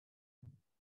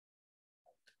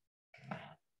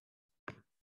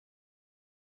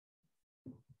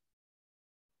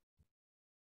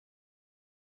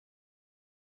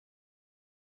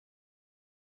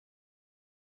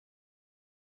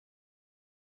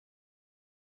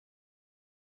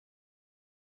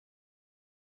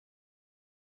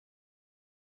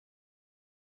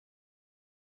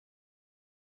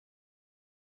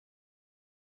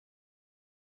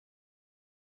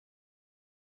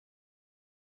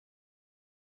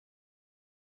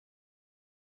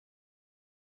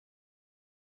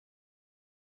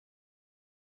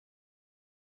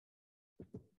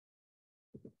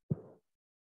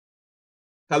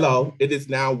Hello, it is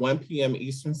now 1 p.m.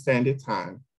 Eastern Standard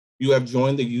Time. You have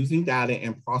joined the Using Data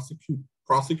and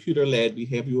Prosecutor-Led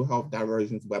Behavioral Health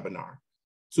Diversions webinar.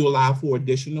 To allow for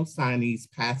additional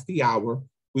signees past the hour,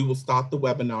 we will start the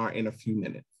webinar in a few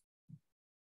minutes.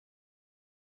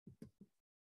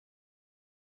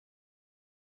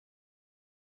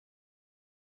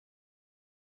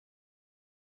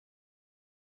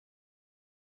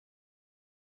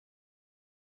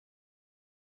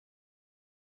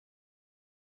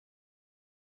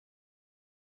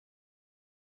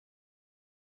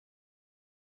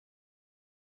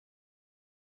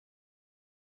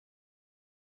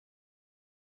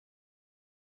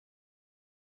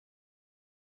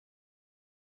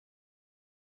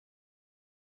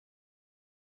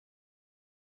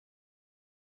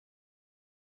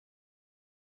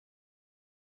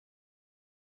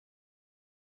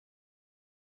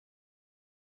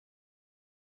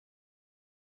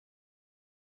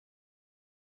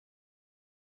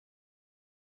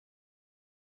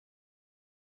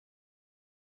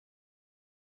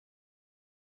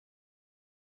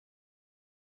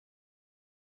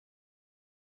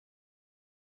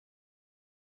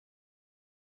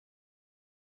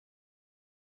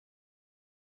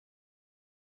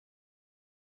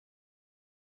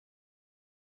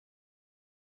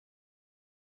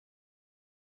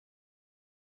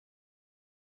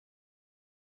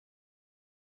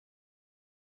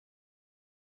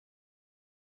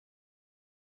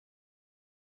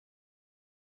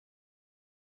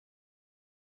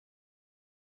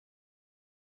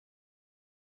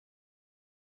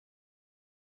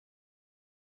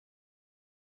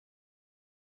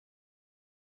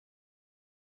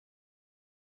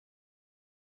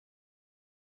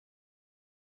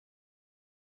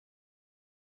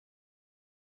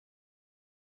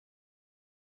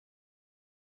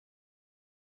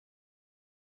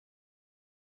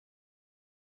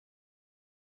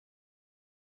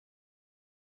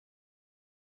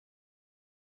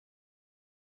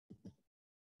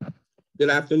 Good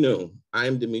afternoon. I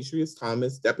am Demetrius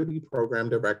Thomas, Deputy Program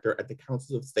Director at the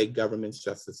Council of State Governments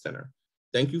Justice Center.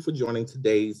 Thank you for joining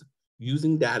today's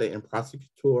Using Data and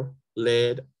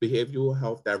Prosecutor-Led Behavioral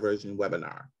Health Diversion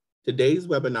webinar. Today's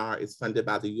webinar is funded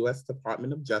by the U.S.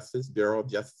 Department of Justice Bureau of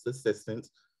Justice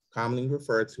Assistance, commonly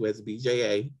referred to as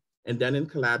BJA, and done in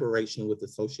collaboration with the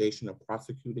Association of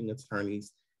Prosecuting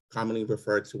Attorneys, commonly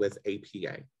referred to as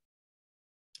APA.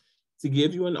 To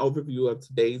give you an overview of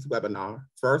today's webinar,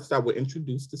 first I will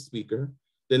introduce the speaker,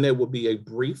 then there will be a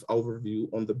brief overview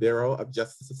on the Bureau of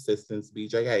Justice Assistance,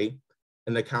 BJA,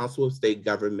 and the Council of State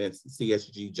Governments,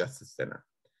 CSG Justice Center.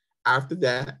 After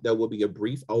that, there will be a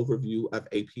brief overview of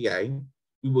APA.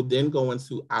 We will then go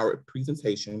into our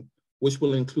presentation, which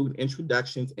will include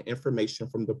introductions and information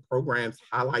from the program's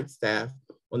highlight staff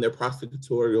on their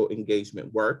prosecutorial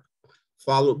engagement work,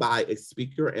 followed by a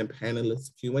speaker and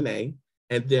panelist Q&A.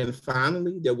 And then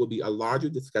finally, there will be a larger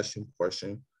discussion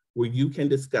portion where you can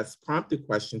discuss prompted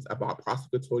questions about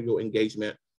prosecutorial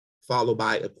engagement, followed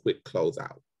by a quick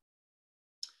closeout.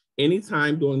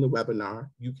 Anytime during the webinar,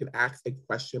 you can ask a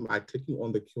question by clicking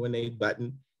on the Q&A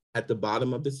button at the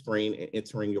bottom of the screen and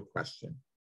entering your question.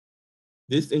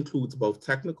 This includes both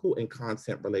technical and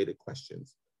content-related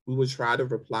questions. We will try to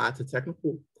reply to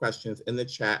technical questions in the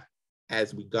chat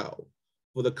as we go.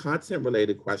 For the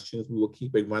content-related questions, we will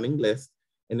keep a running list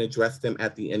and address them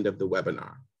at the end of the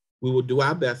webinar. We will do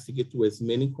our best to get through as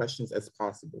many questions as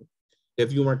possible.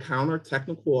 If you encounter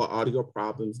technical or audio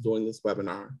problems during this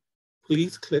webinar,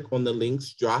 please click on the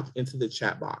links dropped into the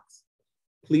chat box.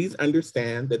 Please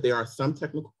understand that there are some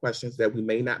technical questions that we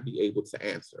may not be able to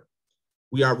answer.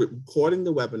 We are recording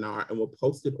the webinar and will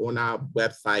post it on our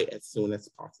website as soon as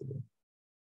possible.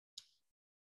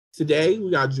 Today,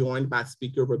 we are joined by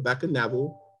Speaker Rebecca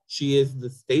Neville. She is the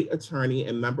state attorney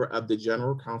and member of the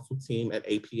general counsel team at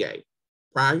APA.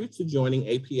 Prior to joining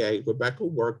APA, Rebecca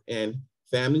worked in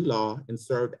family law and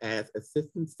served as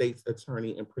assistant state's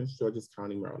attorney in Prince George's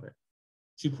County, Maryland.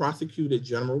 She prosecuted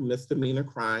general misdemeanor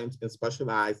crimes and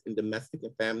specialized in domestic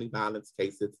and family violence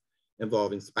cases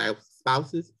involving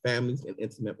spouses, families, and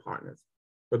intimate partners.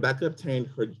 Rebecca obtained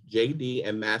her JD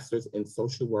and master's in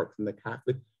social work from the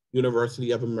Catholic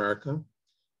University of America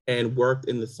and worked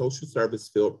in the social service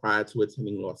field prior to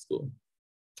attending law school.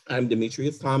 I'm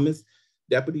Demetrius Thomas,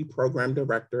 Deputy Program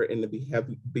Director in the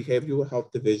Behavioral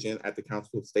Health Division at the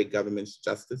Council of State Governments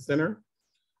Justice Center.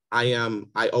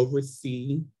 I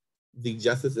oversee the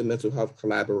Justice and Mental Health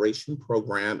Collaboration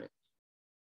Program,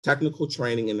 technical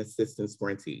training and assistance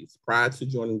grantees. Prior to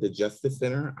joining the Justice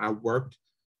Center, I worked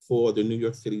for the New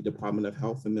York City Department of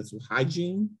Health and Mental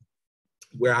Hygiene,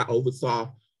 where I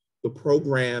oversaw the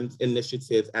programs,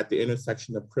 initiatives at the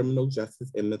intersection of criminal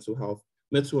justice and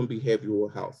mental and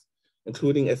behavioral health,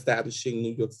 including establishing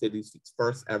New York City's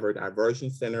first ever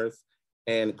diversion centers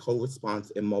and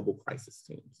co-response and mobile crisis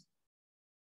teams.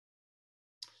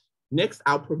 Next,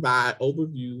 I'll provide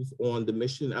overviews on the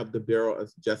mission of the Bureau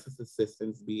of Justice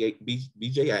Assistance,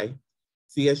 BJA,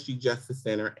 CSG Justice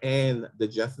Center, and the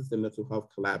Justice and Mental Health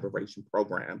Collaboration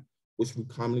Program, which we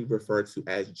commonly refer to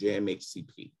as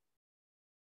JMHCP.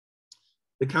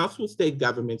 The Council of State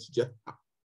Governments, the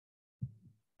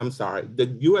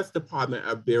U.S. Department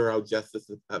of Bureau of Justice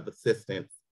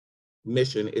Assistance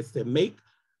mission is to make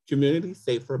communities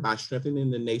safer by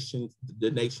strengthening the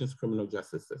nation's criminal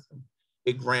justice system.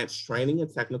 It grants training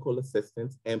and technical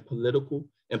assistance and political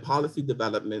and policy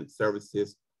development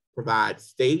services, provides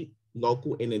state,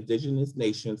 local, and indigenous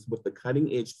nations with the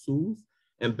cutting-edge tools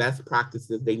and best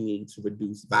practices they need to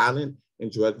reduce violent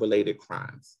and drug-related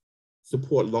crimes,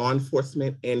 support law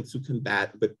enforcement, and to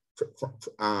combat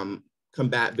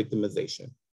victimization.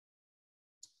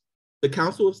 The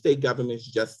Council of State Governments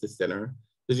Justice Center.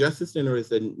 The Justice Center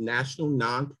is a national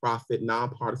nonprofit,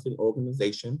 nonpartisan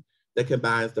organization that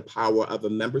combines the power of a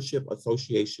membership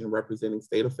association representing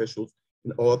state officials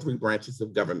in all three branches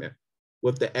of government,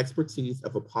 with the expertise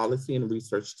of a policy and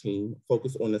research team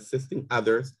focused on assisting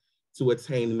others to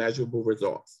attain measurable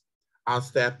results. Our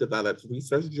staff develops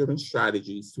research-driven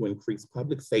strategies to increase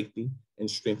public safety and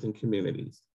strengthen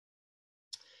communities.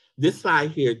 This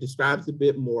slide here describes a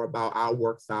bit more about our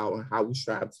work style and how we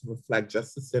strive to reflect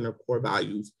Justice Center core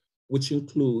values, which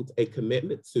includes a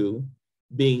commitment to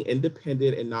being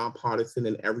independent and nonpartisan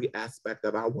in every aspect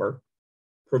of our work,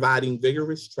 providing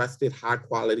vigorous, trusted,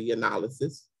 high-quality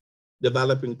analysis,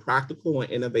 developing practical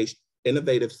and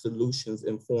innovative solutions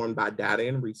informed by data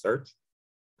and research,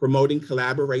 promoting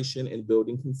collaboration and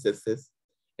building consensus,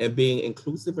 and being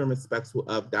inclusive and respectful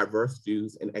of diverse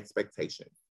views and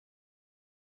expectations.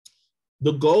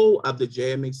 The goal of the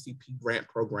JMHCP grant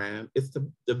program is to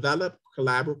develop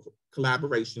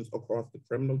collaborations across the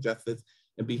criminal justice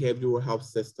and behavioral health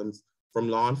systems, from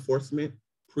law enforcement,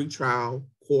 pretrial,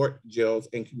 court, jails,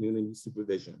 and community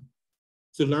supervision,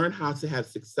 to learn how to have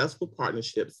successful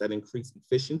partnerships that increase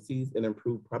efficiencies and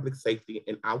improve public safety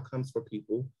and outcomes for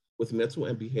people with mental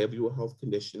and behavioral health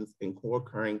conditions and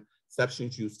co-occurring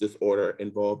substance use disorder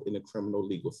involved in the criminal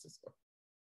legal system.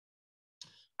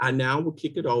 I now will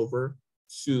kick it over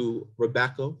to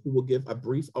Rebecca, who will give a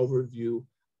brief overview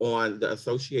on the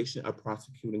Association of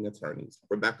Prosecuting Attorneys.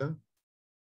 Rebecca.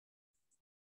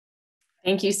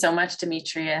 Thank you so much,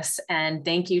 Demetrius, and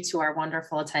thank you to our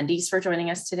wonderful attendees for joining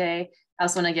us today. I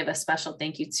also want to give a special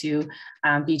thank you to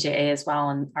BJA as well,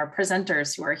 and our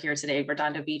presenters who are here today: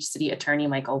 Redondo Beach City Attorney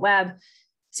Michael Webb,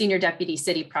 Senior Deputy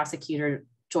City Prosecutor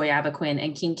Joy Abaquin,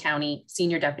 and King County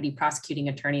Senior Deputy Prosecuting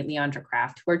Attorney Leandra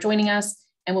Kraft, who are joining us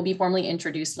and will be formally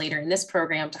introduced later in this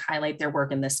program to highlight their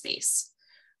work in this space.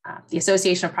 The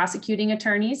Association of Prosecuting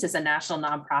Attorneys is a national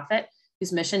nonprofit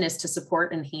whose mission is to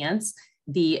support and enhance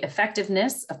the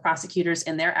effectiveness of prosecutors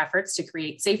in their efforts to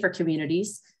create safer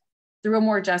communities through a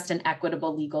more just and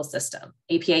equitable legal system.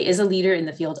 APA is a leader in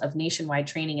the field of nationwide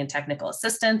training and technical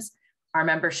assistance. Our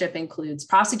membership includes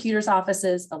prosecutors'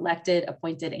 offices, elected,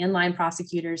 appointed, and line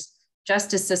prosecutors,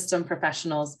 justice system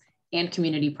professionals, and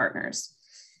community partners.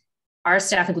 Our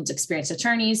staff includes experienced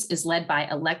attorneys, is led by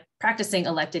practicing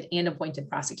elected and appointed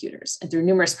prosecutors. And through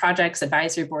numerous projects,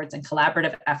 advisory boards, and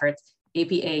collaborative efforts,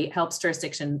 APA helps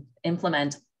jurisdictions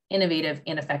implement innovative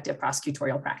and effective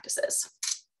prosecutorial practices.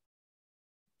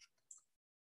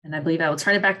 And I believe I will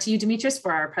turn it back to you, Demetrius,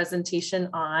 for our presentation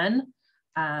on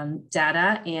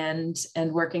data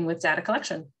and working with data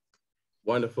collection.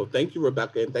 Wonderful. Thank you,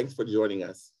 Rebecca, and thanks for joining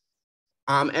us.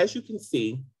 As you can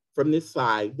see from this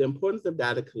slide, the importance of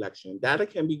data collection. Data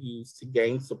can be used to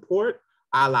gain support,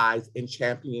 allies, and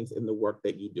champions in the work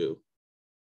that you do.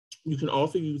 You can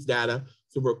also use data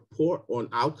to report on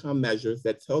outcome measures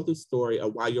that tell the story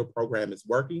of why your program is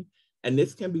working, and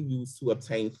this can be used to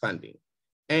obtain funding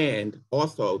and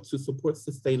also to support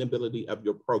sustainability of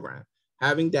your program.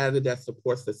 Having data that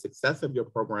supports the success of your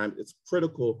program is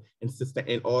critical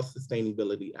in all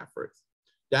sustainability efforts.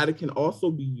 Data can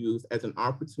also be used as an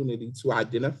opportunity to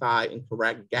identify and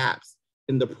correct gaps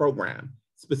in the program,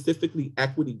 specifically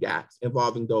equity gaps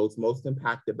involving those most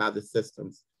impacted by the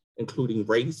systems, including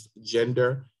race,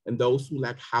 gender, and those who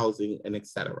lack housing, and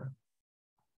etc.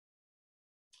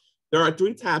 There are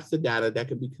three types of data that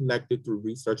can be collected through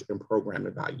research and program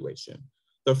evaluation.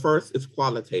 The first is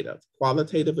qualitative.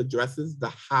 Qualitative addresses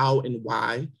the how and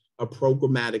why of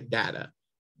programmatic data.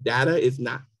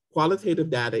 Qualitative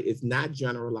data is not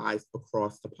generalized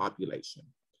across the population.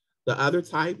 The other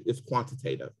type is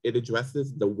quantitative. It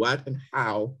addresses the what and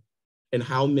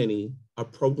how many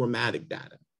of programmatic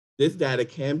data. This data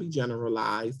can be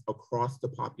generalized across the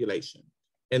population.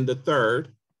 And the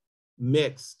third,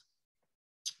 mixed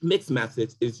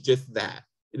methods, is just that.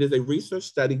 It is a research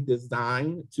study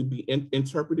designed to be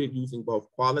interpreted using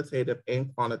both qualitative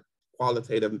and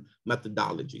qualitative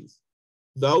methodologies.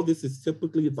 Though this is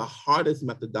typically the hardest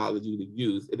methodology to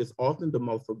use, it is often the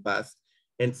most robust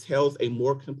and tells a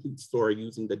more complete story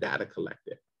using the data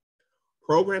collected.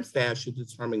 Program staff should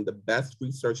determine the best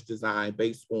research design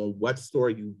based on what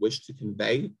story you wish to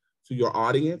convey to your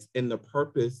audience and the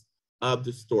purpose of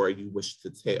the story you wish to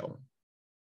tell.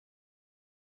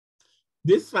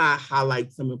 This slide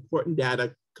highlights some important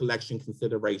data collection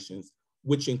considerations,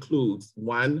 which includes: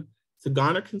 one, to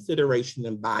garner consideration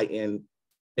and buy-in.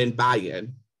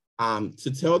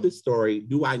 To tell this story,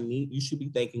 you should be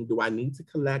thinking, do I need to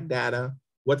collect data?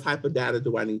 What type of data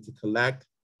do I need to collect?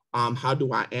 How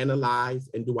do I analyze?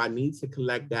 And do I need to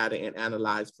collect data and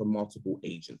analyze from multiple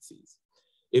agencies?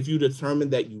 If you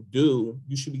determine that you do,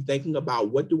 you should be thinking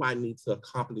about, what do I need to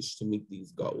accomplish to meet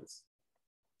these goals?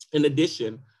 In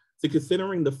addition to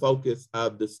considering the focus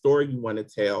of the story you want to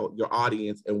tell your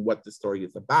audience and what the story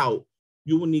is about,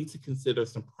 you will need to consider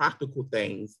some practical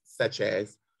things, such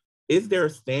as, is there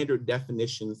standard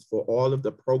definitions for all of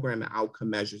the program and outcome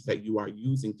measures that you are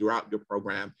using throughout your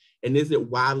program? And is it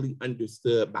widely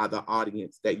understood by the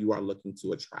audience that you are looking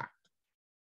to attract?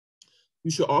 You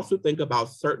should also think about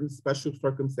certain special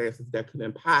circumstances that could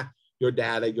impact your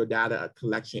data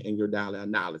collection, and your data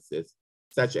analysis,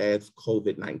 such as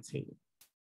COVID-19.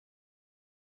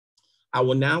 I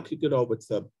will now kick it over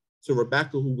to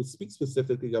Rebecca, who will speak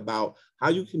specifically about how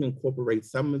you can incorporate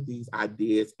some of these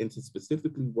ideas into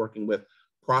specifically working with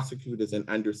prosecutors and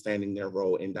understanding their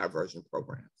role in diversion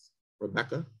programs.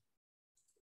 Rebecca?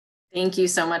 Thank you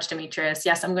so much, Demetrius.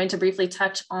 Yes, I'm going to briefly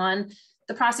touch on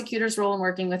the prosecutor's role in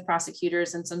working with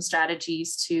prosecutors and some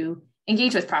strategies to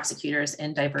engage with prosecutors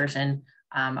in diversion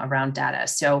around data.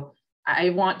 So I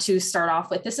want to start off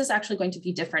with, this is actually going to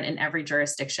be different in every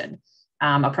jurisdiction.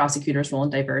 A prosecutor's role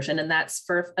in diversion, and that's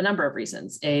for a number of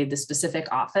reasons. The specific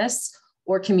office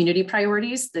or community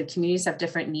priorities. The communities have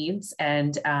different needs,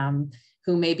 and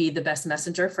who may be the best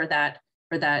messenger for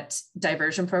that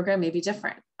diversion program may be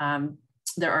different.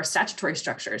 There are statutory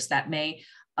structures that may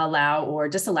allow or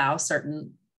disallow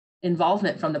certain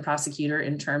involvement from the prosecutor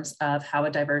in terms of how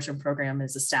a diversion program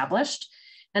is established,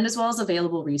 and as well as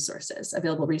available resources.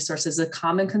 Available resources is a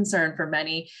common concern for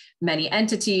many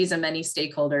entities and many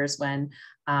stakeholders when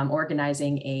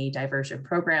organizing a diversion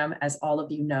program, as all of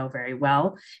you know very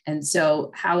well. And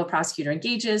so how a prosecutor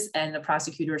engages and the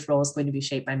prosecutor's role is going to be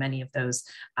shaped by many of those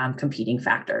competing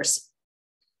factors.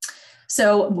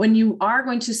 So when you are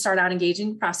going to start out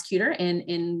engaging a prosecutor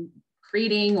in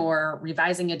creating or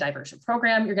revising a diversion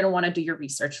program, you're going to want to do your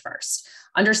research first,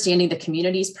 understanding the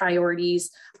community's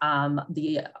priorities,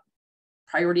 the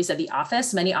priorities of the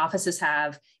office. Many offices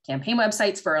have campaign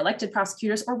websites for elected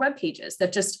prosecutors or web pages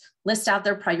that just list out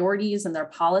their priorities and their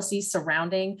policies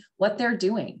surrounding what they're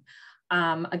doing.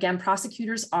 Again,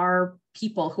 prosecutors are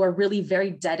people who are really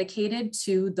very dedicated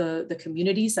to the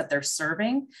communities that they're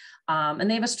serving,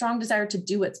 and they have a strong desire to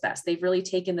do what's best. They've really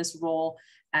taken this role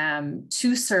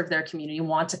to serve their community,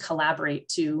 want to collaborate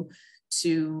to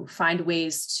find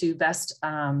ways to best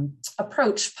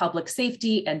approach public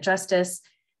safety and justice.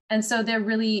 And so they're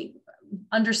really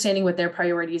understanding what their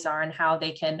priorities are and how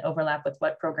they can overlap with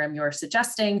what program you're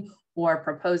suggesting or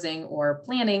proposing or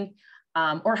planning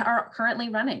or are currently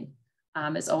running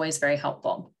is always very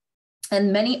helpful.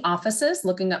 And many offices,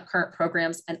 looking up current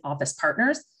programs and office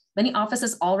partners, many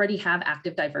offices already have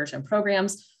active diversion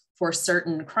programs for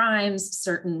certain crimes,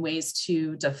 certain ways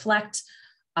to deflect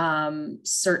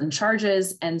certain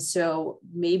charges. And so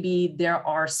maybe there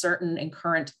are certain and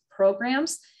current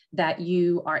programs that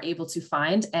you are able to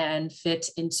find and fit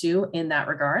into in that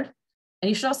regard. And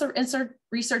you should also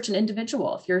research an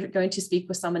individual. If you're going to speak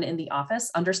with someone in the office,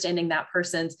 understanding that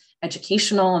person's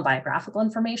educational and biographical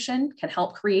information can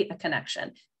help create a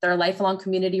connection. They're a lifelong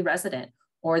community resident,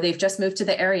 or they've just moved to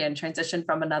the area and transitioned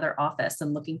from another office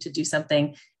and looking to do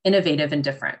something innovative and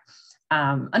different.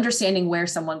 Understanding where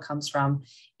someone comes from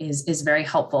is very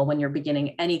helpful when you're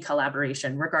beginning any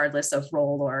collaboration, regardless of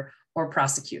role or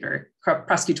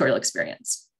prosecutorial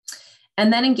experience.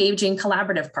 And then engaging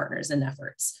collaborative partners in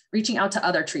efforts, reaching out to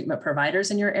other treatment providers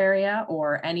in your area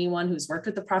or anyone who's worked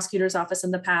with the prosecutor's office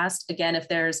in the past. Again, if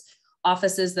there's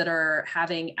offices that are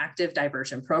having active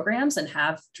diversion programs and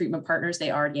have treatment partners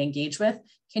they already engage with,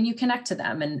 can you connect to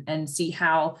them and see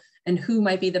how and who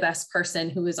might be the best person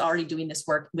who is already doing this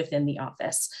work within the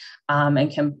office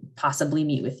and can possibly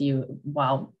meet with you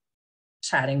while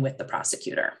chatting with the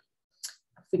prosecutor.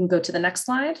 If we can go to the next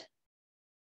slide.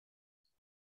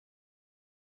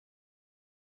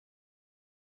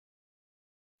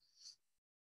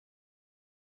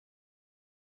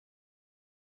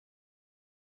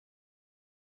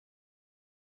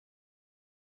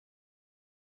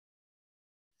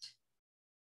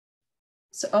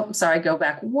 So, oh, sorry, go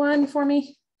back one for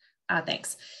me.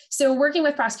 Thanks. So working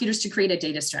with prosecutors to create a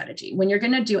data strategy. When you're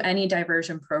going to do any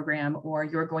diversion program, or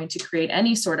you're going to create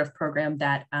any sort of program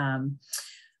that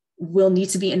will need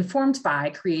to be informed by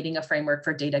creating a framework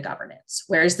for data governance.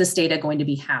 Where is this data going to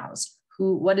be housed?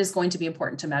 What is going to be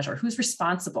important to measure? Who's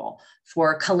responsible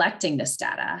for collecting this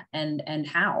data, and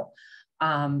how?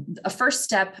 A first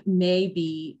step may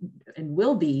be and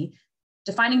will be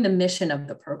defining the mission of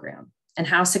the program and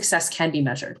how success can be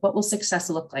measured. What will success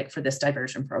look like for this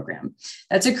diversion program?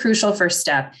 That's a crucial first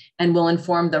step and will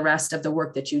inform the rest of the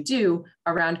work that you do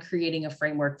around creating a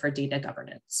framework for data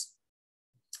governance.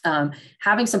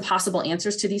 Having some possible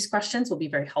answers to these questions will be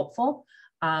very helpful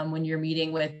when you're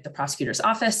meeting with the prosecutor's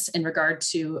office in regard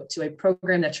to a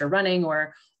program that you're running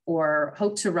or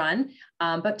hope to run,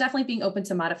 but definitely being open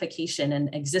to modification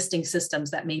and existing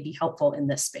systems that may be helpful in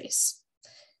this space.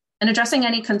 And addressing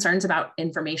any concerns about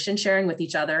information sharing with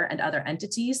each other and other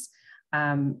entities,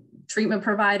 treatment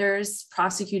providers,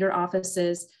 prosecutor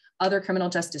offices, other criminal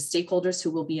justice stakeholders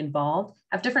who will be involved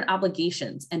have different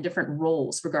obligations and different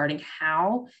roles regarding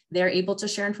how they're able to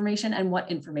share information and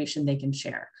what information they can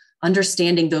share.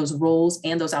 Understanding those roles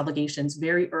and those obligations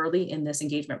very early in this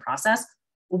engagement process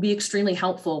will be extremely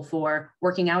helpful for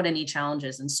working out any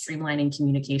challenges and streamlining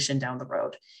communication down the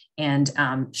road, and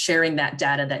sharing that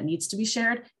data that needs to be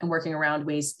shared and working around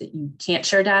ways that you can't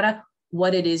share data,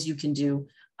 what it is you can do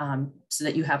so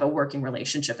that you have a working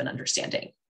relationship and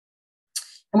understanding.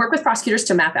 And work with prosecutors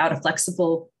to map out a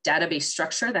flexible database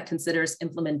structure that considers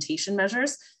implementation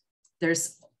measures.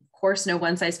 There's, of course, no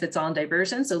one size fits all in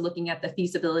diversion. So looking at the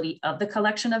feasibility of the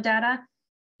collection of data,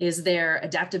 is there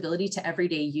adaptability to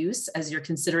everyday use as you're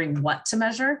considering what to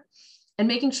measure, and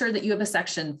making sure that you have a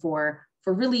section for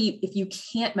really, if you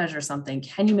can't measure something,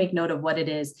 can you make note of what it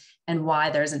is and why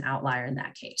there's an outlier in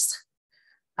that case?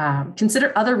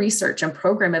 Consider other research and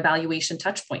program evaluation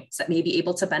touch points that may be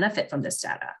able to benefit from this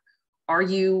data. Are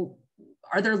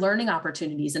there learning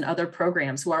opportunities in other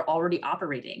programs who are already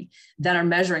operating that are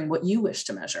measuring what you wish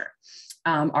to measure?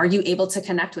 Are you able to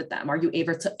connect with them? Are you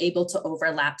able to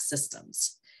overlap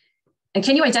systems? And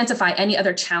can you identify any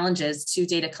other challenges to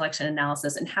data collection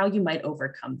analysis and how you might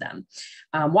overcome them?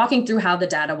 Walking through how the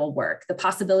data will work, the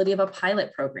possibility of a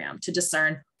pilot program to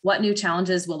discern what new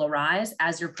challenges will arise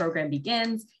as your program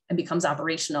begins and becomes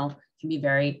operational can be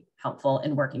very helpful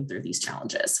in working through these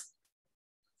challenges.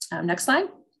 Next slide.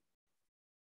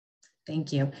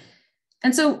 Thank you.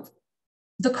 And so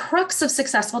the crux of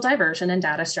successful diversion and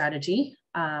data strategy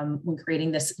when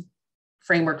creating this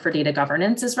framework for data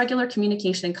governance is regular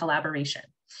communication and collaboration.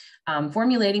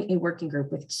 Formulating a working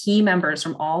group with key members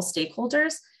from all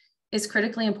stakeholders is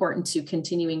critically important to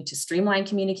continuing to streamline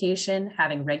communication,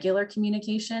 having regular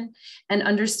communication, and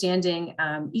understanding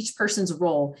each person's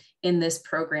role in this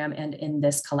program and in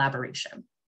this collaboration.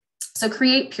 So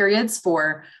create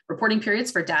reporting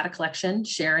periods for data collection,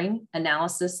 sharing,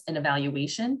 analysis, and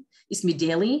evaluation. These can be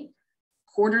daily,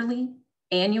 quarterly,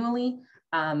 annually.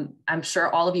 I'm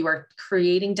sure all of you are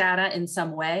creating data in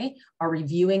some way, are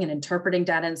reviewing and interpreting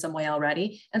data in some way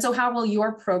already. And so how will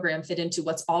your program fit into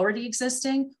what's already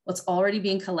existing, what's already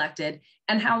being collected,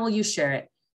 and how will you share it?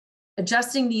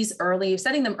 Adjusting these early,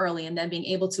 setting them early, and then being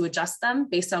able to adjust them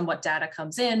based on what data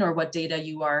comes in or what data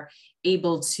you are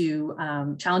able to,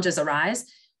 challenges arise,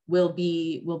 will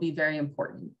be very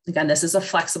important. Again, this is a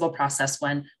flexible process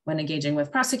when engaging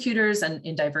with prosecutors and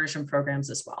in diversion programs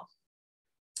as well.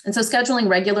 And so scheduling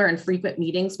regular and frequent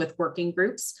meetings with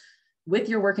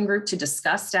your working group to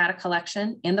discuss data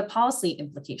collection and the policy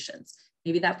implications.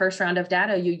 Maybe that first round of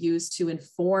data you use to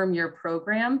inform your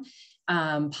program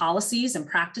policies and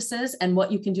practices and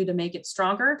what you can do to make it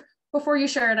stronger before you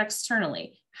share it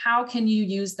externally. How can you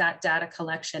use that data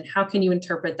collection? How can you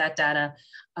interpret that data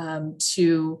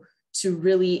to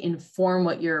really inform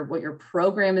what your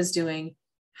program is doing,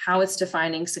 how it's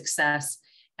defining success,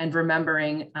 and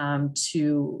remembering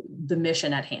to the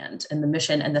mission at hand and the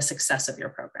mission and the success of your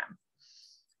program.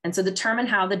 And so determine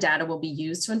how the data will be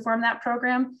used to inform that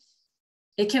program.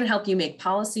 It can help you make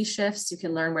policy shifts. You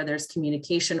can learn where there's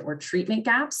communication or treatment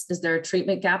gaps. Is there a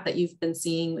treatment gap that you've been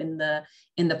seeing in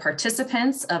the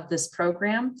participants of this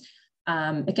program?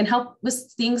 It can help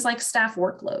with things like staff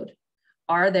workload.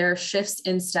 Are there shifts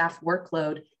in staff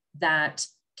workload that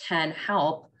can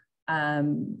help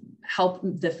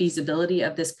the feasibility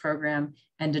of this program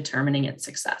and determining its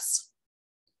success?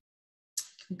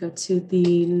 Go to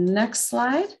the next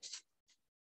slide.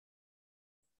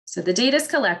 So the data is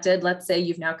collected. Let's say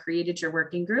you've now created your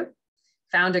working group,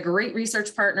 found a great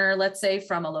research partner, let's say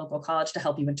from a local college, to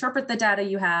help you interpret the data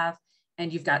you have,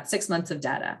 and you've got 6 months of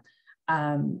data.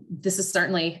 This is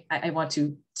certainly, I want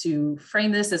to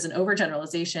frame this as an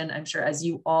overgeneralization. I'm sure, as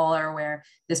you all are aware,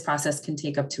 this process can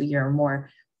take up to a year or more.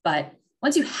 But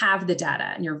once you have the data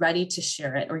and you're ready to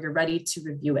share it or you're ready to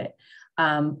review it,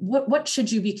 what should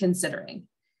you be considering?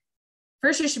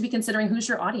 First, you should be considering who's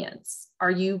your audience. Are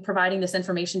you providing this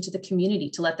information to the community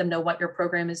to let them know what your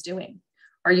program is doing?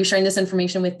 Are you sharing this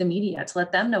information with the media to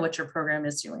let them know what your program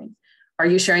is doing? Are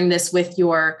you sharing this with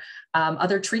your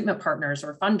other treatment partners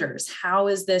or funders? How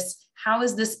is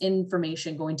this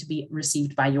information going to be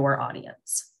received by your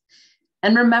audience?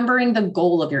 And remembering the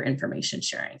goal of your information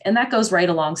sharing. And that goes right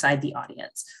alongside the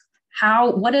audience.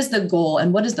 What is the goal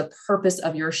and what is the purpose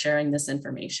of your sharing this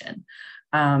information?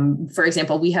 For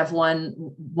example, we have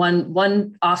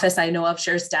one office I know of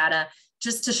shares data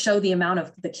just to show the amount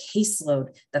of the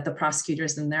caseload that the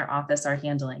prosecutors in their office are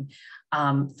handling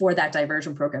for that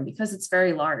diversion program, because it's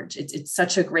very large. It's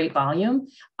such a great volume.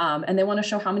 And they want to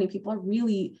show how many people are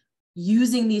really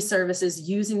using these services,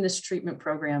 using this treatment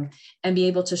program, and be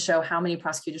able to show how many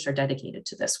prosecutors are dedicated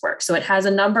to this work. So it has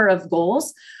a number of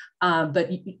goals, but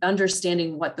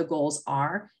understanding what the goals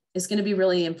are is going to be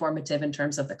really informative in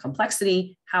terms of the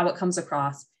complexity, how it comes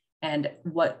across, and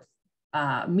what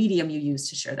medium you use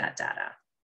to share that data.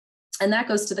 And that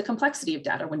goes to the complexity of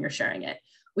data when you're sharing it.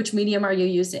 Which medium are you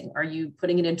using? Are you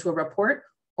putting it into a report,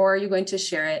 or are you going to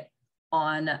share it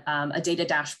on a data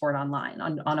dashboard online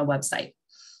on a website?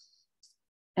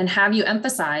 And have you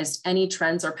emphasized any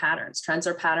trends or patterns? Trends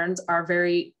or patterns are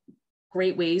very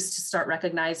great ways to start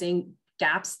recognizing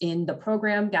gaps in the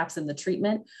program, gaps in the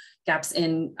treatment, gaps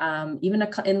in even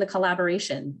in the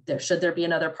collaboration. Should there be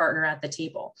another partner at the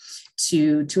table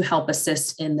to help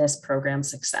assist in this program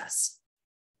success?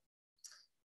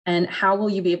 And how will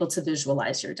you be able to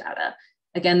visualize your data?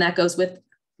 Again, that goes with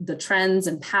the trends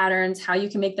and patterns, how you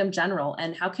can make them general,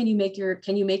 and how can you make your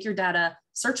data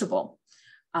searchable,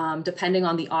 depending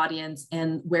on the audience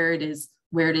and where it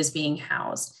is being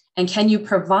housed. And can you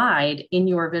provide in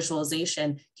your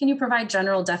visualization, can you provide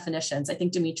general definitions? I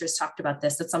think Demetrius talked about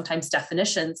this, that sometimes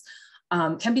definitions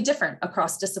can be different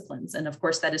across disciplines. And of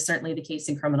course, that is certainly the case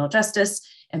in criminal justice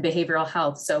and behavioral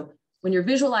health. So when you're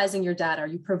visualizing your data, are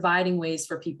you providing ways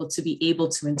for people to be able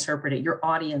to interpret it, your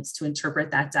audience to interpret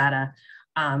that data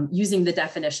using the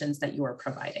definitions that you are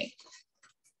providing?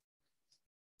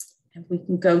 And we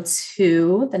can go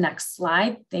to the next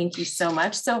slide. Thank you so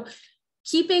much. So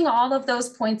keeping all of those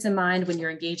points in mind when you're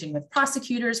engaging with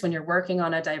prosecutors, when you're working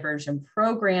on a diversion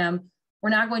program, we're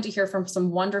now going to hear from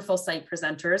some wonderful site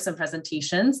presenters and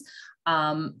presentations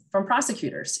from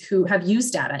prosecutors who have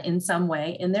used data in some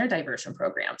way in their diversion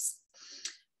programs.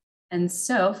 And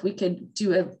so if we could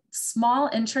do a small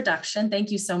introduction, thank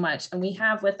you so much. And we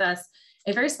have with us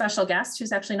a very special guest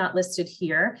who's actually not listed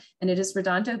here, and it is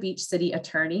Redondo Beach City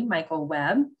Attorney Michael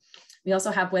Webb. We also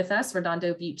have with us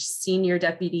Redondo Beach Senior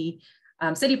Deputy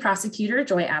City Prosecutor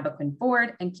Joy Abaquin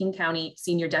Ford and King County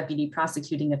Senior Deputy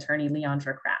Prosecuting Attorney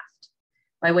Leandra Kraft.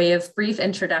 By way of brief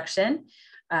introduction,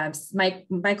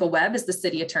 Michael Webb is the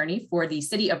City Attorney for the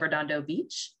City of Redondo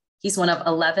Beach. He's one of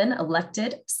 11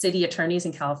 elected city attorneys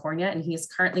in California, and he is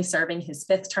currently serving his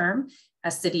 5th term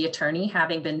as city attorney,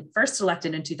 having been first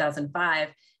elected in 2005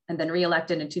 and then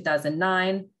re-elected in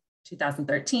 2009,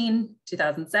 2013,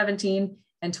 2017,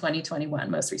 and 2021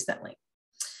 most recently.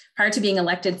 Prior to being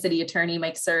elected city attorney,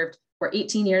 Mike served for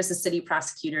 18 years as city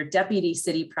prosecutor, deputy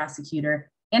city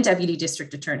prosecutor, and deputy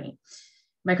district attorney.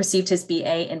 Mike received his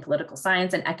BA in political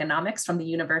science and economics from the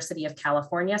University of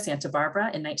California, Santa Barbara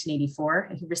in 1984,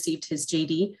 and he received his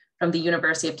JD from the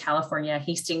University of California,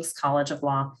 Hastings College of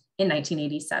Law in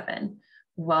 1987.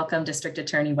 Welcome, District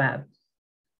Attorney Webb.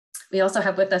 We also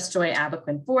have with us Joy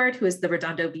Abaquin Ford, who is the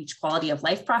Redondo Beach Quality of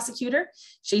Life Prosecutor.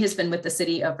 She has been with the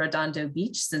City of Redondo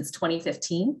Beach since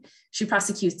 2015. She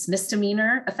prosecutes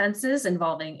misdemeanor offenses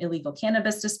involving illegal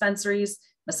cannabis dispensaries,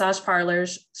 massage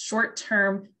parlors,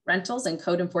 short-term rentals, and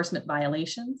code enforcement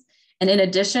violations. And in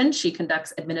addition, she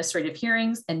conducts administrative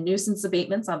hearings and nuisance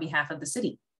abatements on behalf of the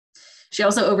city. She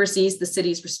also oversees the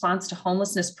city's response to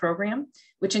homelessness program,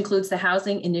 which includes the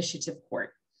Housing Initiative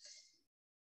Court.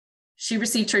 She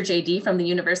received her JD from the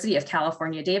University of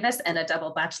California, Davis, and a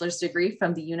double bachelor's degree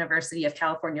from the University of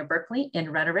California, Berkeley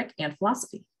in rhetoric and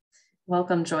philosophy.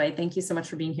 Welcome, Joy. Thank you so much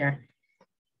for being here.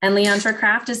 And Leandra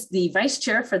Kraft is the Vice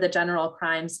Chair for the General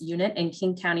Crimes Unit in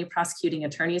King County Prosecuting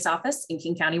Attorney's Office in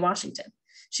King County, Washington.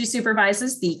 She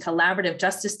supervises the Collaborative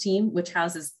Justice Team, which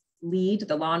houses LEAD,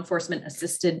 the Law Enforcement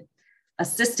Assisted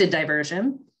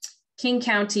Diversion, King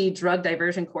County Drug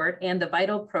Diversion Court, and the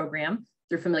VITAL program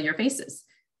through Familiar Faces.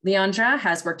 Leandra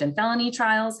has worked in felony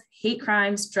trials, hate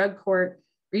crimes, drug court,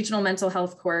 regional mental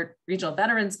health court, regional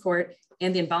veterans court,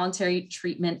 and the Involuntary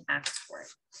Treatment Act court.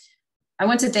 I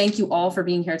want to thank you all for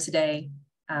being here today,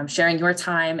 sharing your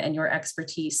time and your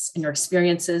expertise and your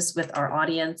experiences with our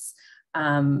audience.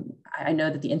 I know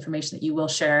that the information that you will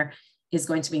share is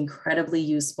going to be incredibly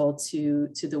useful to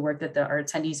the work that our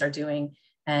attendees are doing.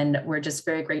 And we're just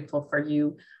very grateful for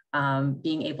you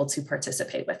being able to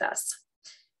participate with us.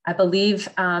 I believe,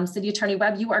 City Attorney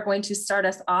Webb, you are going to start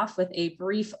us off with a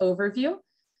brief overview.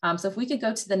 So if we could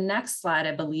go to the next slide,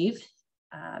 I believe.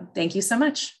 Thank you so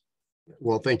much.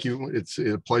 Well, thank you. It's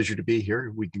a pleasure to be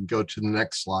here. We can go to the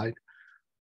next slide.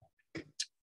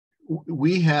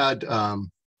 We had,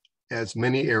 as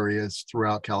many areas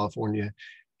throughout California,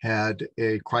 had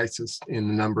a crisis in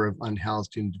the number of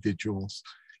unhoused individuals.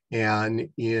 And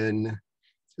in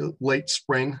late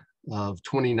spring of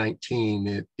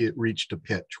 2019, it reached a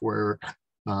pitch where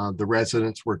the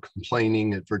residents were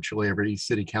complaining at virtually every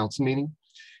city council meeting.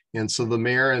 And so the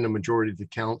mayor and a majority of the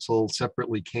council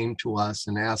separately came to us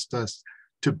and asked us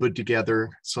to put together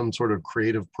some sort of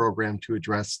creative program to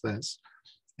address this.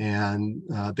 And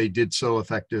they did so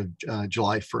effective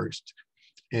July 1st.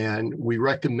 And we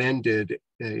recommended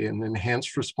an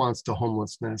enhanced response to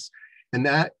homelessness. And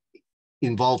that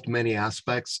involved many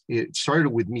aspects. It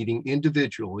started with meeting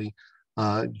individually.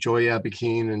 Joy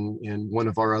Abakine and one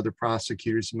of our other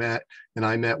prosecutors met, and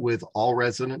I met with all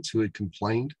residents who had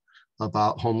complained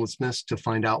about homelessness to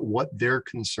find out what their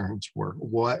concerns were,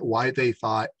 why they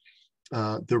thought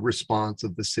the response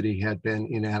of the city had been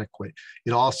inadequate.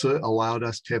 It also allowed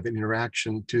us to have an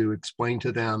interaction to explain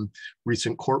to them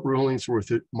recent court rulings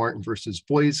with Martin versus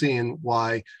Boise and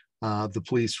why the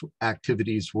police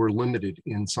activities were limited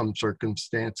in some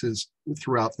circumstances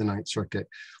throughout the Ninth Circuit.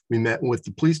 We met with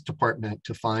the police department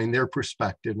to find their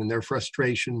perspective and their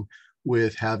frustration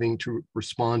with having to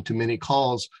respond to many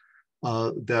calls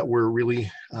that were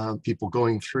really people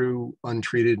going through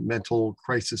untreated mental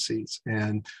crises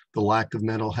and the lack of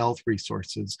mental health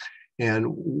resources. And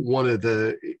one of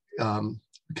the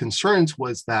concerns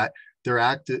was that their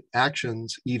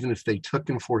actions, even if they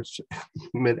took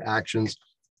enforcement actions,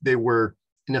 they were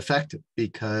ineffective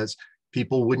because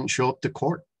people wouldn't show up to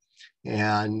court.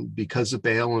 And because of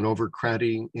bail and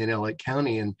overcrowding in LA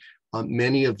County, and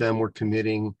many of them were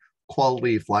committing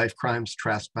quality of life crimes,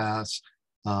 trespass,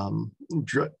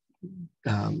 drunk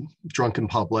in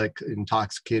public,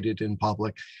 intoxicated in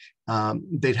public.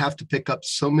 They'd have to pick up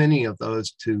so many of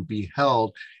those to be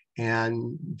held,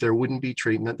 and there wouldn't be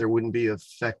treatment, there wouldn't be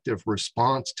effective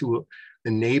response to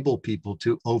enable people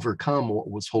to overcome what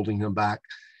was holding them back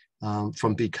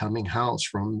from becoming housed,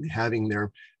 from having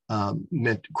their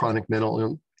chronic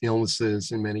mental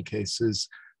illnesses in many cases,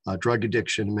 drug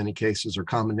addiction in many cases, or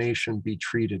combination be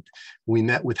treated. We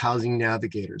met with housing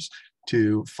navigators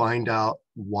to find out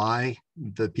why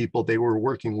the people they were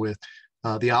working with,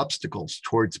 the obstacles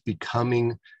towards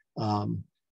becoming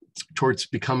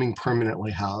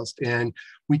permanently housed. And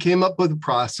we came up with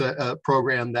a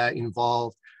program that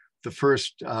involved the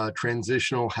first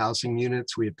transitional housing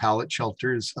units. We had pallet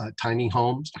shelters, tiny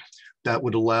homes that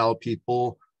would allow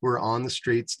people who are on the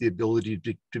streets the ability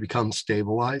to become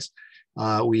stabilized.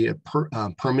 We had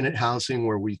permanent housing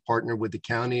where we partnered with the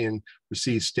county and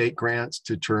received state grants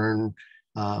to turn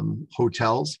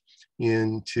hotels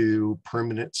into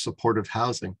permanent supportive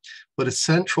housing. But a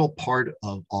central part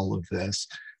of all of this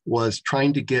was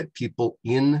trying to get people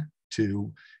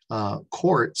into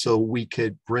court so we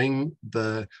could bring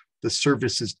the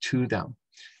services to them.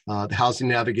 The housing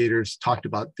navigators talked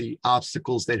about the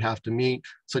obstacles they'd have to meet,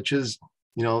 such as,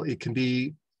 it can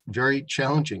be very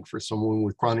challenging for someone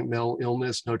with chronic mental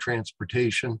illness, no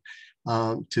transportation,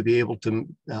 to be able to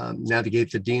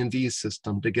navigate the DMV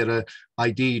system, to get an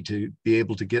ID, to be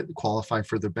able to qualify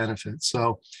for their benefits.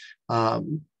 So a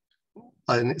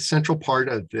central part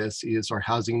of this is our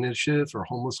housing initiative, or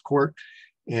homeless court,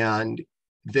 and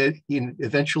that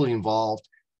eventually involved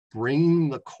bringing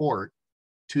the court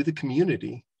to the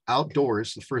community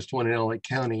outdoors, the first one in LA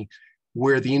County,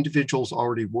 where the individuals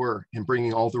already were, and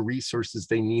bringing all the resources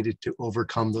they needed to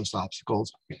overcome those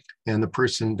obstacles. And the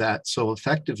person that so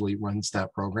effectively runs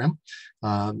that program,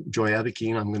 Joy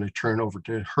Abakine, I'm going to turn over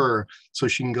to her so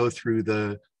she can go through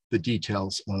the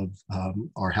details of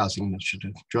our housing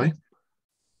initiative. Joy?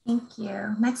 Thank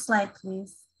you. Next slide,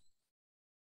 please.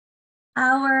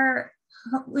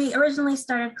 We originally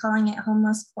started calling it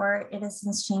Homeless Court. It has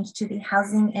since changed to the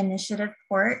Housing Initiative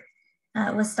Court.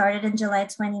 It was started in July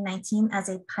 2019 as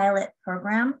a pilot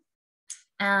program.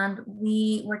 And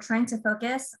we were trying to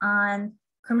focus on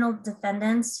criminal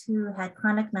defendants who had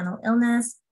chronic mental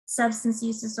illness, substance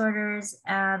use disorders,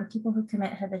 and people who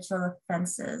commit habitual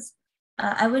offenses.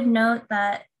 I would note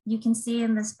that you can see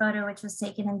in this photo, which was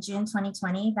taken in June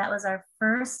 2020, that was our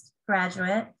first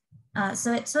graduate.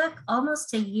 So it took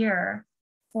almost a year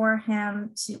for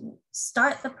him to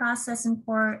start the process in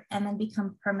court and then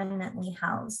become permanently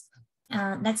housed.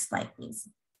 Next slide, please.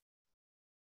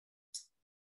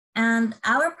 And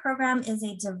our program is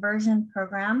a diversion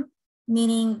program,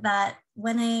 meaning that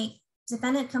when a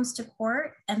defendant comes to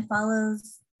court and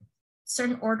follows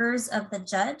certain orders of the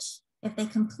judge, if they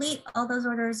complete all those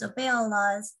orders, obey all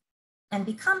laws, and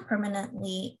become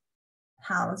permanently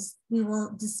housed, we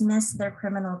will dismiss their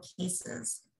criminal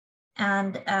cases.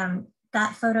 And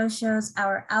that photo shows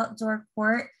our outdoor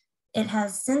court. It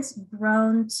has since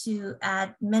grown to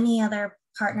add many other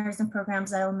partners and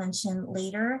programs that I'll mention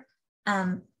later.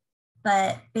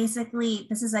 But basically,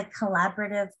 this is a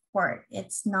collaborative court.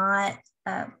 It's not,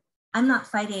 I'm not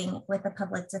fighting with the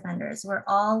public defenders. We're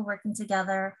all working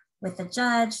together with the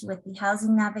judge, with the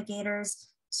housing navigators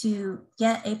to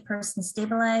get a person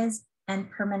stabilized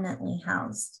and permanently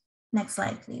housed. Next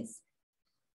slide, please.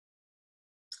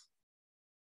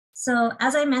 So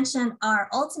as I mentioned, our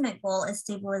ultimate goal is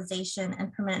stabilization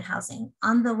and permanent housing.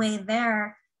 On the way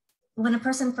there, when a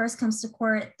person first comes to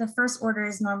court, the first order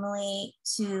is normally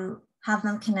to have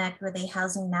them connect with a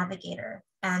housing navigator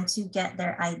and to get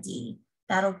their ID.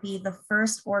 That'll be the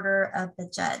first order of the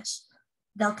judge.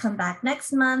 They'll come back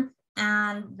next month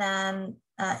and then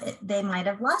they might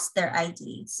have lost their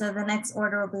ID. So the next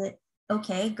order will be,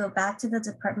 okay, go back to the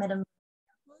Department of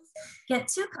get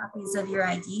 2 copies of your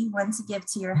ID, one to give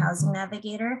to your housing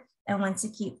navigator and one to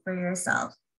keep for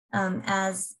yourself.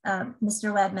 As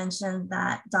Mr. Webb mentioned,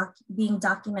 that being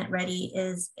document ready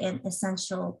is an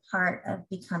essential part of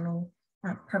becoming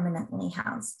permanently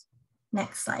housed.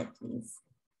 Next slide, please.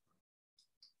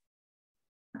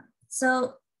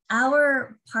 So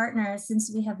our partners,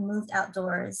 since we have moved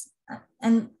outdoors,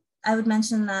 and I would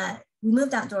mention that we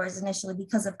moved outdoors initially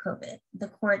because of COVID. The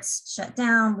courts shut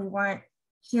down, we weren't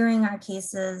hearing our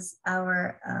cases,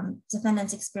 our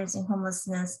defendants experiencing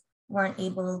homelessness weren't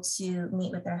able to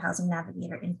meet with their housing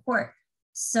navigator in court.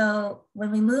 So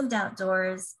when we moved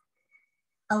outdoors,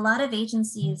 a lot of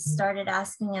agencies started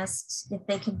asking us if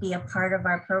they could be a part of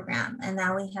our program. And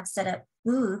now we have set up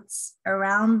booths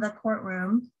around the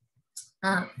courtroom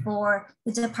for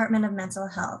the Department of Mental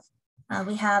Health.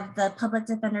 We have the public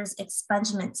defender's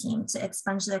expungement team to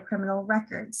expunge their criminal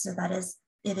records so that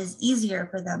it is easier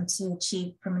for them to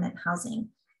achieve permanent housing.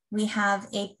 We have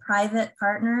a private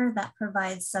partner that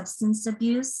provides substance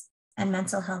abuse and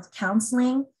mental health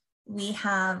counseling. We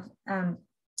have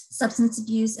substance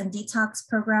abuse and detox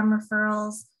program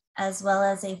referrals, as well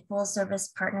as a full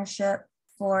service partnership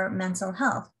for mental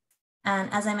health.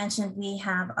 And as I mentioned, we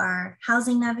have our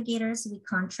housing navigators. We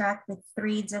contract with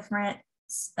 3 different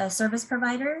service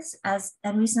providers,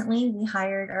 and recently we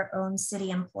hired our own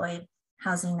city employed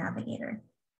housing navigator.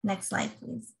 Next slide,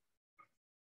 please.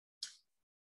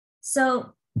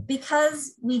 So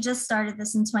because we just started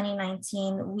this in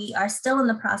 2019, we are still in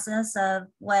the process of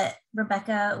what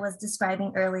Rebecca was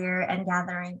describing earlier and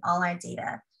gathering all our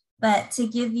data. But to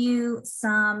give you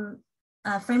some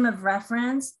frame of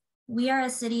reference, we are a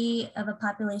city of a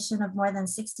population of more than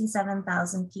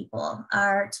 67,000 people.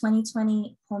 Our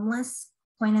 2020 homeless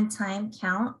point in time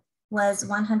count was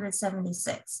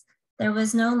 176. There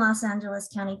was no Los Angeles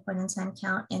County point in time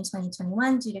count in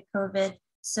 2021 due to COVID.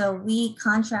 So we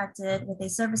contracted with a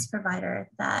service provider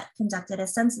that conducted a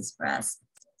census for us.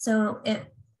 So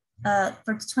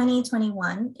for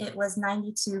 2021, it was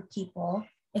 92 people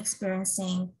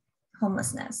experiencing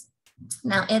homelessness.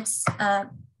 Now it's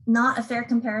not a fair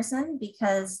comparison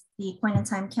because the point in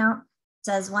time count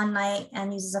does one night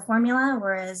and uses a formula,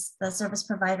 whereas the service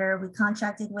provider we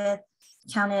contracted with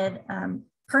counted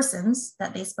persons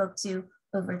that they spoke to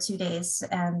over 2 days,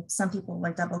 and some people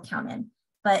were double counted.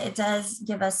 But it does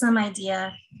give us some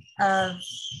idea of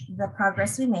the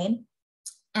progress we made.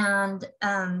 And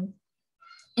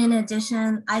in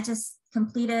addition, I just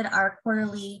completed our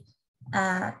quarterly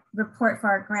report for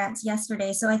our grants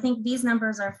yesterday. So I think these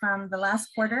numbers are from the last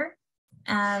quarter.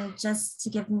 And just to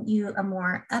give you a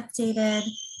more updated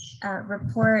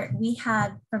report, we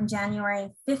had from January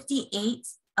 58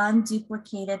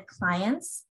 unduplicated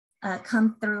clients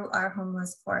come through our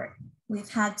homeless court. We've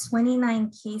had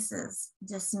 29 cases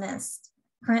dismissed.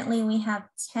 Currently, we have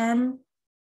 10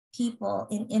 people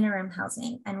in interim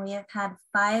housing, and we have had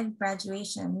 5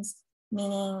 graduations,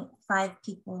 meaning 5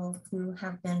 people who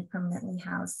have been permanently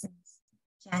housed since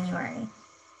January.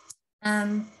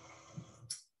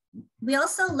 We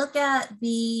also look at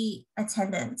the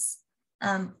attendance,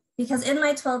 because in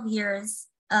my 12 years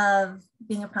of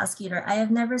being a prosecutor, I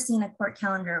have never seen a court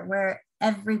calendar where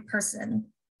every person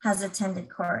has attended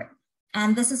court.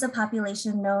 And this is a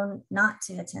population known not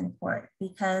to attend court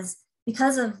because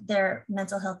of their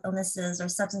mental health illnesses or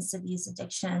substance abuse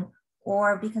addiction,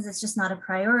 or because it's just not a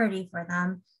priority for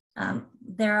them.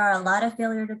 There are a lot of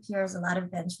failure to appears, a lot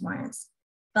of bench warrants.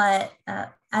 But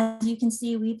as you can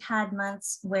see, we've had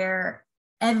months where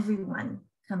everyone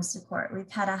comes to court.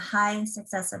 We've had a high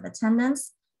success of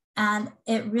attendance, and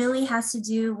it really has to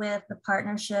do with the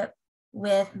partnership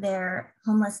with their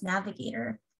homeless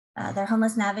navigator. Their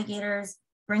homeless navigators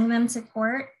bring them to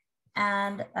court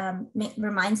and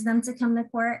reminds them to come to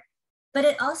court. But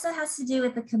it also has to do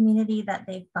with the community that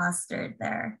they've fostered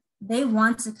there. They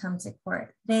want to come to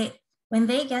court. When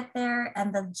they get there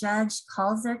and the judge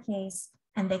calls their case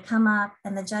and they come up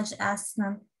and the judge asks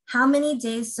them, "How many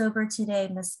days sober today,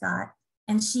 Ms. Scott?"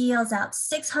 And she yells out,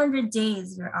 "600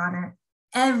 days, Your Honor."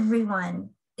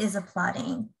 Everyone is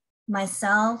applauding.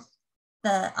 Myself,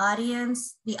 the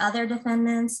audience, the other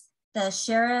defendants, the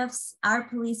sheriffs, our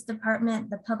police department,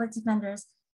 the public defenders,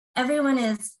 everyone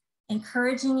is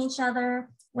encouraging each other.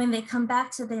 When they come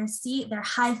back to their seat, they're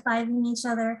high-fiving each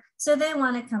other. So they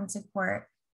want to come to court.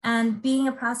 And being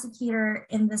a prosecutor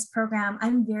in this program,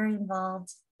 I'm very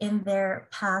involved in their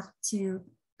path to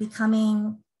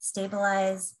becoming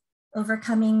stabilized,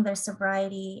 overcoming their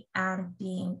sobriety, and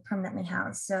being permanently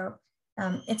housed. So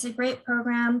it's a great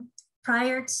program.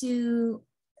 Prior to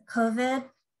COVID,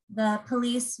 the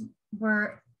police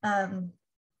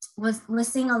was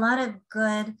listing a lot of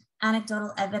good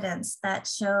anecdotal evidence that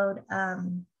showed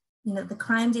the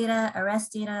crime data,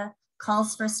 arrest data,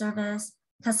 calls for service,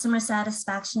 customer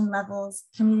satisfaction levels,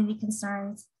 community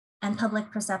concerns, and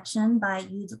public perception by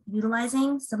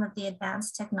utilizing some of the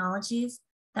advanced technologies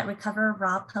that recover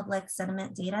raw public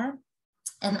sentiment data.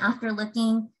 And after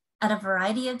looking at a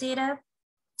variety of data,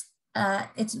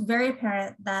 it's very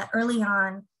apparent that early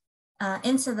on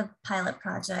into the pilot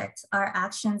project, our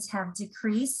actions have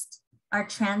decreased our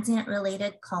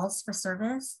transient-related calls for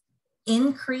service,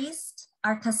 increased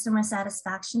our customer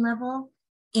satisfaction level,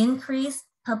 increased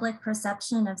public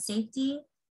perception of safety,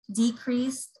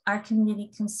 decreased our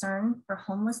community concern for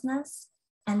homelessness,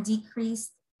 and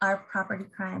decreased our property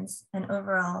crimes, and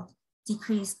overall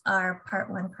decreased our Part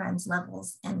 1 crimes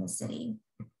levels in the city.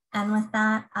 And with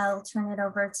that, I'll turn it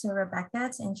over to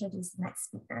Rebecca to introduce the next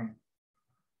speaker.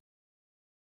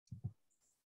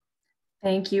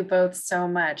 Thank you both so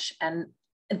much. And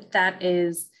that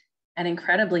is an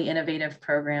incredibly innovative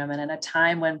program. And at a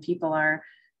time when people are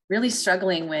really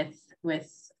struggling with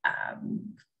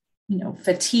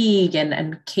fatigue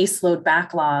and caseload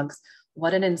backlogs,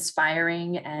 what an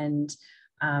inspiring and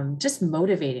just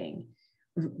motivating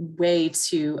way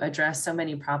to address so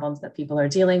many problems that people are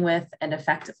dealing with, and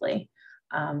effectively.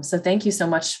 So thank you so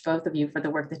much, both of you, for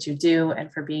the work that you do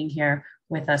and for being here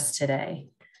with us today,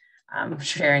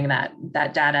 sharing that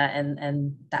data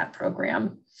and that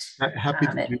program. Happy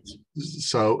to do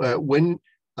so. When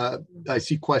I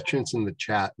see questions in the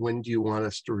chat, when do you want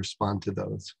us to respond to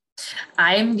those?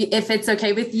 If it's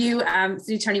okay with you,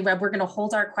 City Attorney Webb, we're going to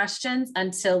hold our questions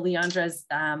until Leandra's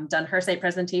done her site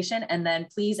presentation. And then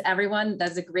please, everyone,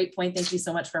 that's a great point. Thank you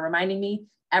so much for reminding me.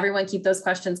 Everyone keep those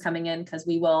questions coming in because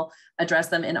we will address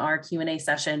them in our Q&A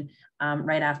session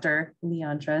right after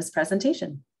Leandra's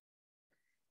presentation.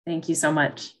 Thank you so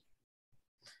much.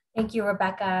 Thank you,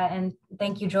 Rebecca, and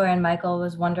thank you, Joy and Michael. It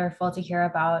was wonderful to hear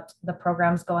about the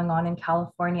programs going on in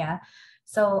California.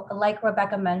 So like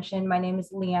Rebecca mentioned, my name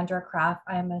is Leandra Kraft.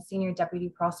 I am a senior deputy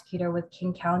prosecutor with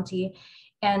King County.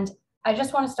 And I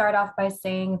just want to start off by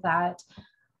saying that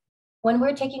when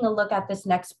we're taking a look at this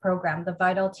next program, the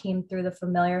Vital Team Through the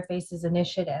Familiar Faces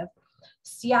Initiative,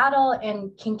 Seattle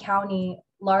and King County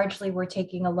largely were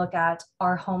taking a look at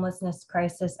our homelessness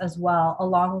crisis as well,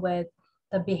 along with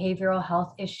the behavioral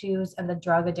health issues and the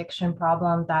drug addiction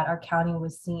problem that our county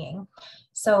was seeing.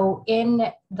 So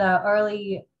in the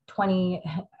early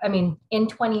in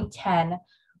 2010,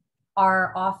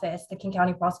 our office, the King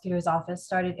County Prosecutor's Office,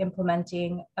 started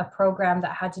implementing a program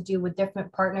that had to do with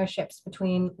different partnerships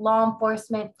between law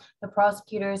enforcement, the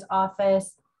prosecutor's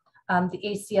office, the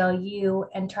ACLU,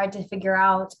 and tried to figure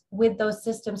out, with those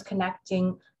systems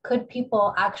connecting, could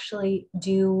people actually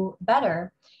do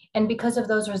better? And because of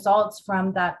those results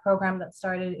from that program that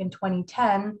started in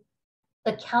 2010,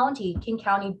 the King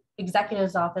County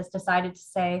Executive's Office decided to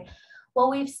say, Well,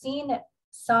 we've seen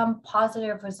some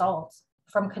positive results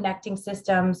from connecting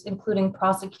systems, including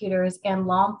prosecutors and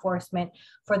law enforcement,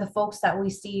 for the folks that we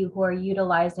see who are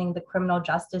utilizing the criminal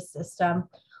justice system.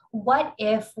 What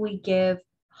if we give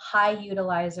high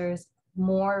utilizers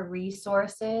more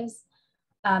resources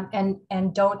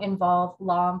and don't involve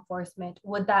law enforcement?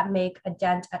 Would that make a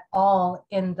dent at all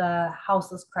in the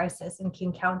houseless crisis in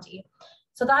King County?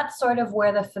 So that's sort of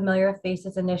where the Familiar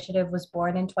Faces Initiative was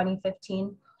born in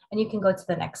 2015. And you can go to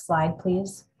the next slide,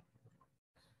 please.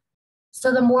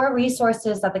 So the more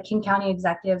resources that the King County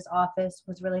Executive's Office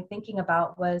was really thinking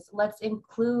about was, let's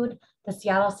include the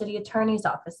Seattle City Attorney's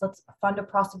Office. Let's fund a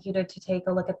prosecutor to take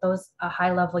a look at those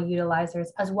high-level utilizers,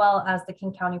 as well as the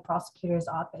King County Prosecutor's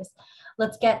Office.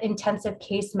 Let's get intensive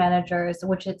case managers,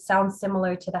 which it sounds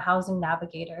similar to the housing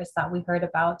navigators that we heard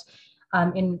about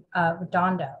in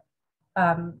Redondo.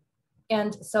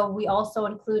 And so we also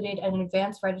included an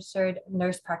advanced registered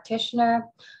nurse practitioner,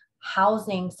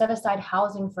 housing, set aside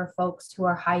housing for folks who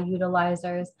are high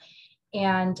utilizers,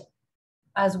 and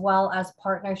as well as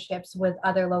partnerships with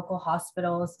other local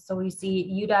hospitals. So we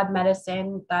see UW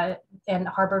Medicine and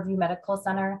Harborview Medical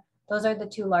Center. Those are the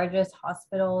two largest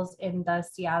hospitals in the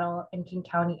Seattle and King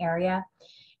County area.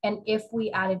 And if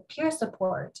we added peer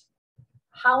support,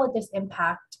 how would this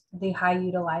impact the high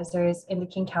utilizers in the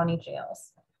King County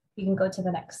jails? You can go to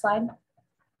the next slide.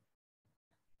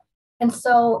 And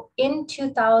so in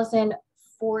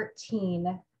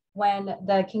 2014, when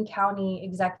the King County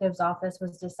Executive's Office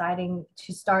was deciding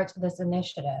to start this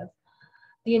initiative,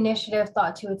 the initiative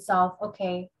thought to itself,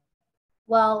 okay,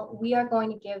 well, we are going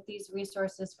to give these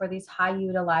resources for these high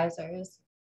utilizers.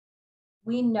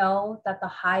 We know that the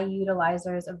high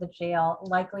utilizers of the jail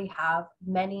likely have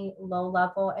many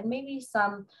low-level and maybe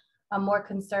some more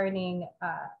concerning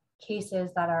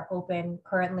cases that are open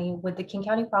currently with the King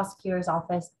County Prosecutor's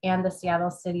Office and the Seattle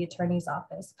City Attorney's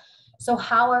Office. So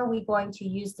how are we going to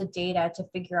use the data to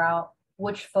figure out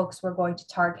which folks we're going to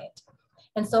target?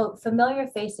 And so Familiar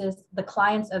Faces, the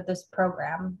clients of this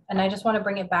program, and I just want to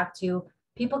bring it back to,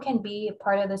 people can be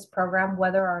part of this program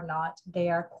whether or not they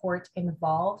are court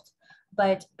involved.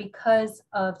 But because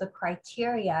of the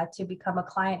criteria to become a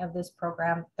client of this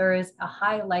program, there is a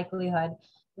high likelihood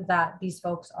that these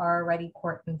folks are already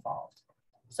court involved.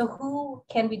 So who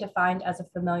can be defined as a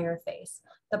familiar face?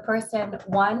 The person,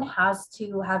 one, has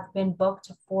to have been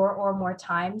booked 4 or more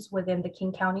times within the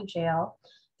King County jail.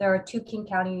 There are two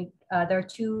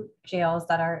jails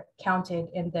that are counted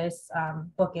in this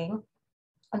booking,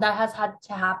 and that has had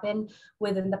to happen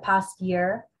within the past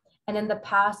year. And in the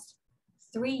past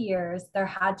 3 years, there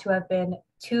had to have been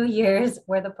 2 years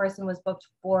where the person was booked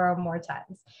 4 or more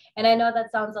times. And I know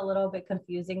that sounds a little bit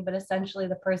confusing, but essentially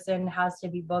the person has to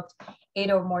be booked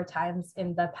 8 or more times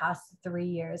in the past 3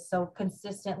 years. So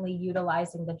consistently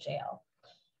utilizing the jail.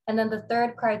 And then the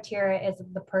third criteria is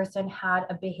if the person had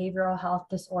a behavioral health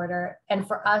disorder. And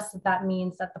for us, that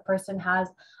means that the person has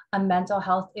a mental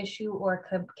health issue or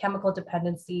chemical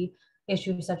dependency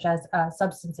issue, such as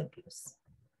substance abuse.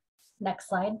 Next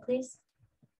slide, please.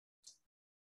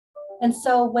 And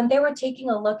so when they were taking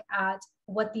a look at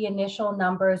what the initial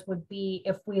numbers would be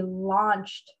if we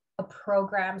launched a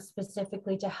program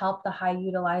specifically to help the high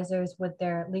utilizers with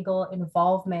their legal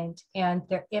involvement and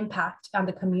their impact on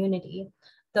the community,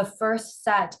 the first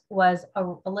set was a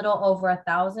little over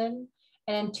 1,000,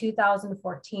 and in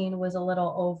 2014 was a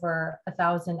little over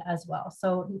 1,000 as well.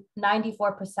 So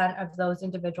 94% of those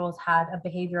individuals had a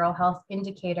behavioral health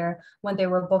indicator when they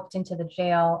were booked into the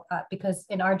jail, because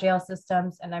in our jail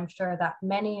systems, and I'm sure that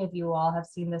many of you all have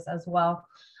seen this as well,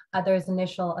 there's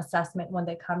initial assessment when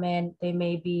they come in. They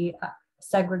may be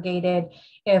segregated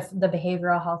if the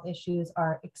behavioral health issues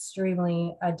are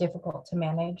extremely difficult to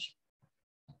manage.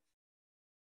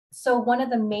 So one of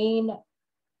the main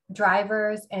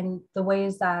drivers and the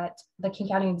ways that the King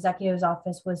County Executive's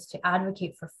Office was to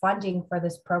advocate for funding for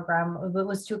this program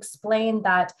was to explain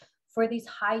that for these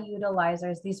high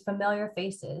utilizers, these familiar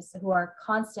faces who are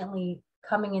constantly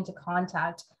coming into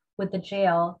contact with the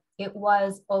jail, it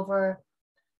was over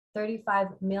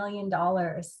 $35 million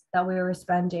that we were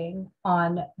spending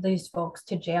on these folks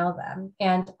to jail them.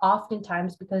 And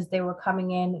oftentimes, because they were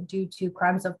coming in due to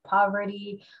crimes of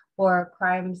poverty or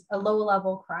crimes,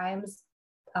 low-level crimes,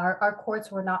 our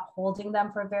courts were not holding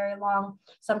them for very long.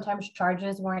 Sometimes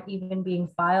charges weren't even being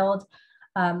filed.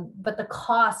 But the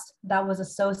cost that was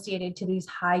associated to these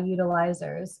high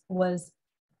utilizers was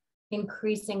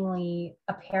increasingly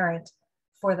apparent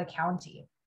for the county.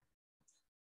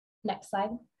 Next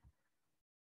slide.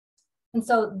 And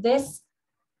so this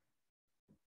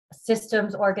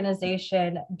systems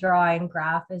organization drawing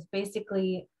graph is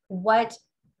basically what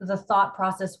the thought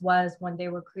process was when they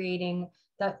were creating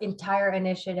the entire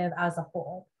initiative as a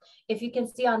whole. If you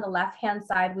can see on the left-hand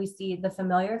side, we see the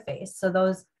familiar face. So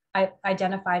those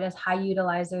identified as high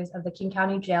utilizers of the King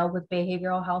County Jail with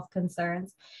behavioral health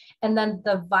concerns. And then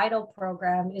the VITAL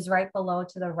program is right below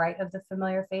to the right of the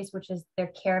familiar face, which is their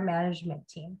care management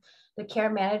team. The care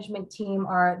management team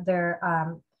are their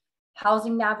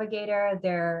housing navigator,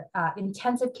 their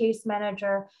intensive case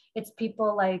manager. It's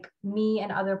people like me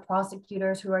and other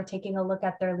prosecutors who are taking a look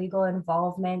at their legal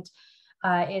involvement.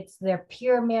 It's their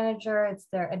peer manager, it's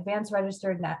their advanced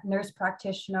registered nurse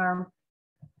practitioner.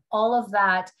 All of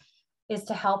that is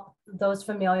to help those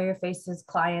familiar faces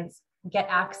clients get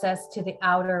access to the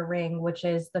outer ring, which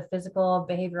is the physical,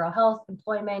 behavioral health,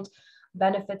 employment,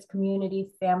 benefits, community,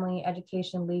 family,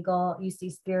 education, legal, you see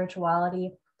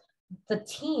spirituality. The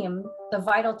team, the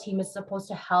VITAL team, is supposed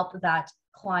to help that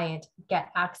client get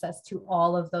access to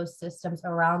all of those systems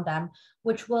around them,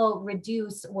 which will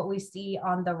reduce what we see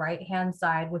on the right-hand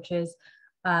side, which is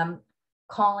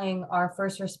calling our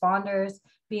first responders,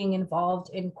 being involved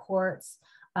in courts,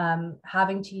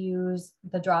 having to use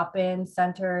the drop-in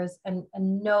centers, and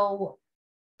no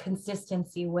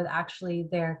consistency with actually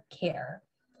their care.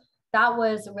 That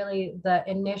was really the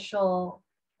initial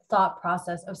thought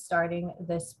process of starting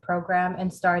this program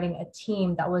and starting a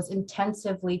team that was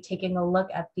intensively taking a look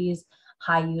at these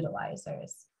high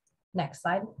utilizers. Next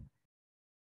slide.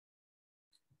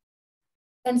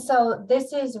 And so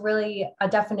this is really a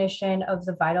definition of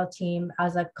the VITAL team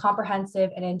as a comprehensive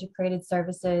and integrated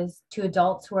services to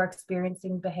adults who are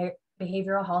experiencing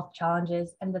behavioral health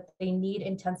challenges and that they need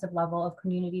intensive level of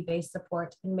community-based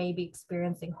support and may be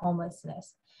experiencing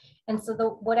homelessness. And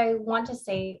so what I want to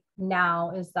say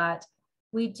now is that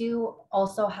we do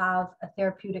also have a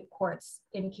therapeutic courts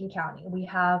in King County. We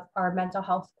have our mental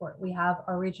health court. We have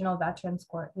our regional veterans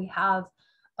court. We have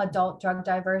adult drug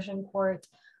diversion court.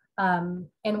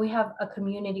 And we have a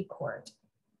community court.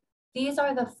 These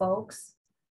are the folks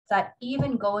that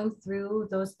even going through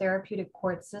those therapeutic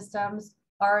court systems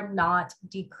are not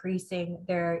decreasing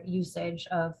their usage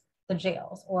of the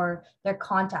jails or their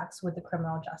contacts with the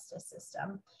criminal justice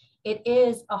system. It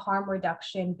is a harm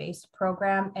reduction based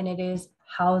program, and it is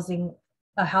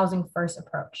a housing first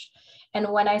approach.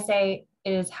 And when I say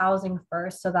it is housing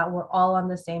first, so that we're all on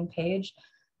the same page,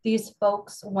 these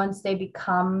folks, once they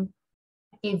become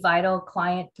a VITAL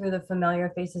client through the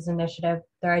Familiar Faces Initiative,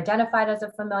 they're identified as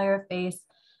a familiar face.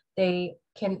 They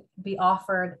can be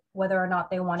offered whether or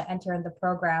not they want to enter in the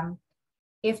program.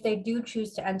 If they do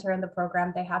choose to enter in the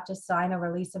program, they have to sign a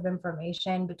release of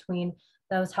information between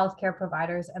those healthcare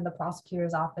providers and the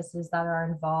prosecutor's offices that are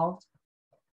involved.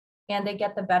 And they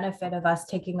get the benefit of us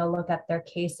taking a look at their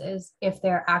cases if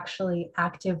they're actually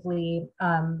actively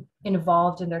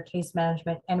involved in their case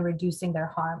management and reducing their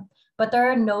harm. But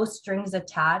there are no strings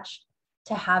attached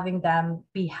to having them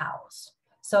be housed.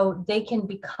 So they can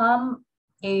become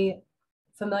a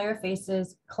Familiar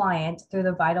Faces client through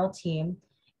the VITAL team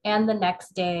and the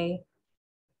next day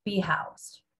be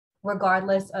housed,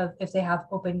 regardless of if they have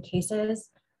open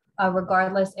cases,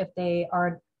 regardless if they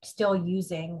are still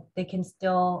using, they can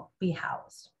still be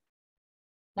housed.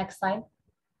 Next slide.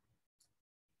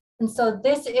 And so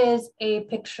this is a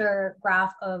picture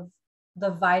graph of the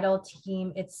VITAL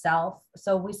team itself.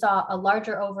 So we saw a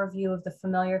larger overview of the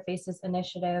Familiar Faces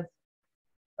Initiative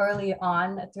early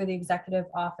on through the executive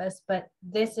office, but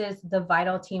this is the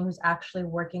VITAL team who's actually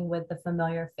working with the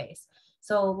familiar face.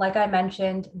 So like I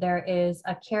mentioned, there is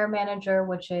a care manager,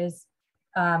 which is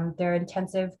their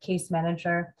intensive case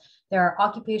manager. There are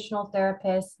occupational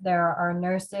therapists, there are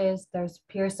nurses, there's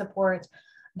peer support,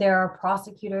 there are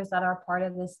prosecutors that are part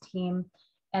of this team,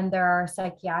 and there are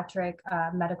psychiatric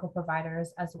medical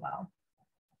providers as well.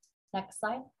 Next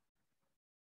slide.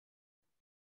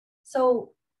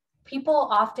 So people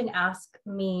often ask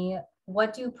me,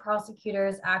 what do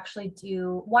prosecutors actually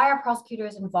do? Why are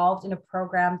prosecutors involved in a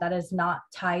program that is not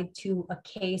tied to a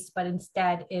case, but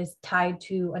instead is tied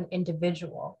to an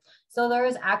individual? So there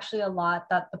is actually a lot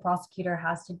that the prosecutor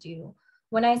has to do.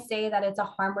 When I say that it's a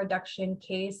harm reduction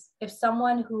case, if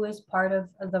someone who is part of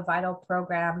the VITAL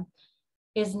program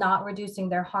is not reducing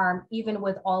their harm, even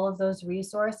with all of those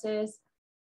resources,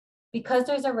 because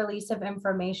there's a release of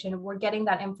information, we're getting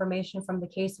that information from the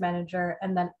case manager,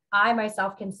 and then I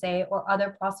myself can say, or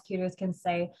other prosecutors can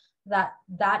say, that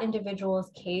that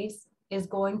individual's case is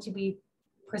going to be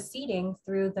proceeding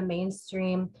through the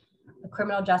mainstream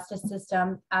criminal justice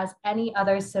system as any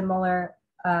other similar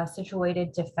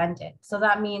situated defendant. So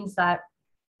that means that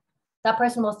that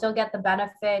person will still get the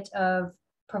benefit of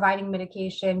providing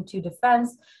mitigation to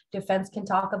defense. Defense can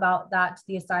talk about that to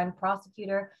the assigned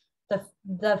prosecutor.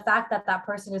 the fact that that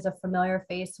person is a familiar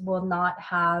face will not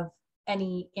have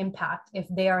any impact if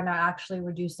they are not actually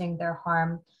reducing their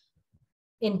harm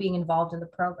in being involved in the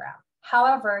program.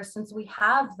 However, since we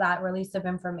have that release of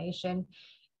information,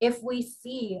 if we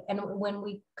see, and when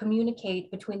we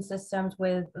communicate between systems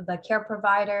with the care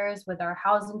providers, with our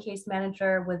housing case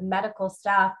manager, with medical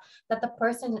staff, that the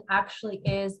person actually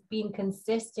is being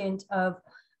consistent of,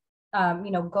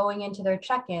 going into their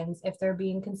check-ins, if they're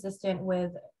being consistent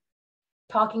with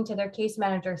talking to their case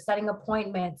manager, setting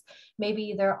appointments,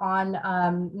 maybe they're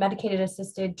on medicated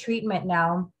assisted treatment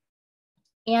now,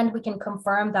 and we can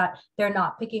confirm that they're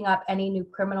not picking up any new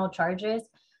criminal charges,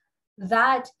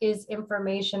 that is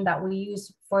information that we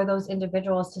use for those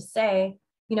individuals to say,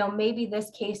 maybe this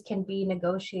case can be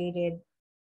negotiated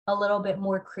a little bit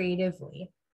more creatively.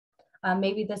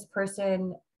 Maybe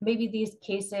these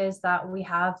cases that we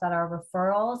have that are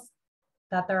referrals,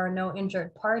 that there are no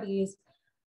injured parties,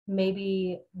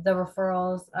 maybe the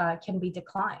referrals can be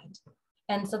declined.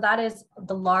 And so that is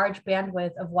the large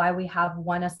bandwidth of why we have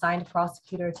one assigned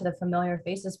prosecutor to the Familiar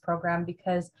Faces program,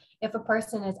 because if a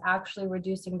person is actually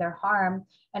reducing their harm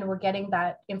and we're getting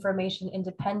that information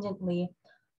independently,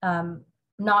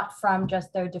 not from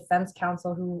just their defense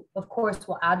counsel, who of course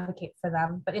will advocate for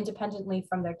them, but independently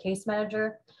from their case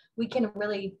manager, we can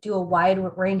really do a wide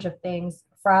range of things,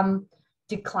 from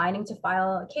declining to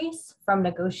file a case, from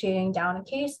negotiating down a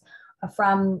case,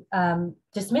 from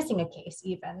dismissing a case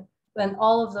even. And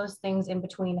all of those things in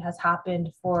between has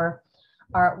happened for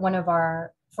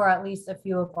at least a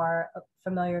few of our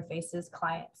Familiar Faces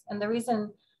clients. And the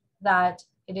reason that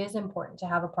it is important to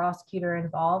have a prosecutor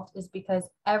involved is because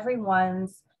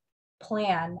everyone's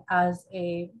plan as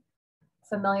a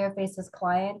Familiar Faces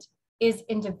client is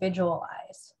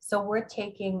individualized. So we're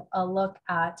taking a look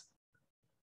at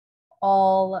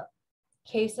all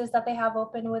cases that they have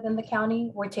open within the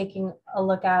county. We're taking a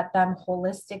look at them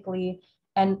holistically,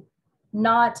 and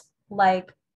not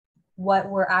like what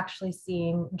we're actually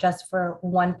seeing just for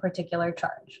one particular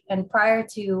charge. And prior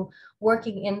to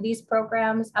working in these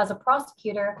programs as a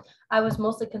prosecutor, I was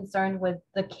mostly concerned with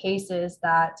the cases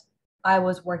that I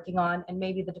was working on and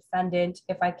maybe the defendant,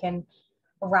 if I can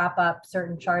wrap up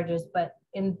certain charges. But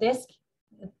in this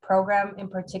program in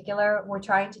particular, we're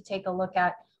trying to take a look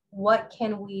at what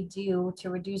can we do to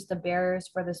reduce the barriers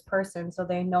for this person so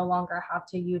they no longer have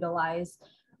to utilize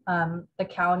the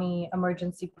county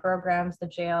emergency programs, the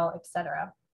jail,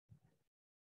 etc.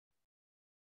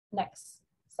 Next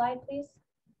slide, please.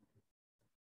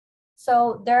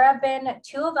 So there have been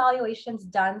 2 evaluations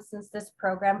done since this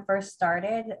program first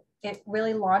started. It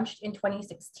really launched in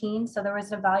 2016. So there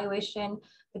was an evaluation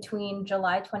between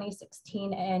July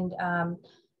 2016 and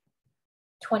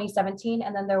 2017.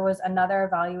 And then there was another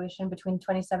evaluation between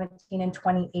 2017 and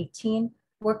 2018.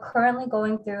 We're currently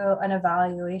going through an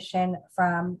evaluation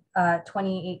from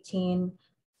 2018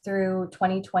 through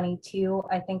 2022.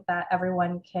 I think that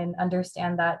everyone can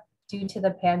understand that due to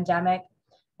the pandemic,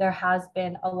 there has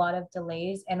been a lot of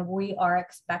delays, and we are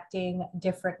expecting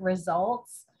different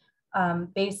results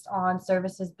based on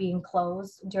services being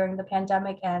closed during the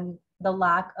pandemic and the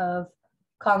lack of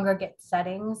congregate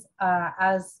settings.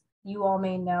 As you all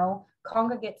may know,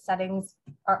 congregate settings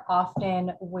are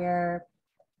often where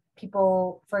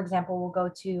people, for example, will go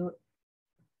to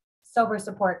sober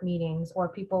support meetings, or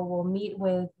people will meet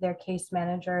with their case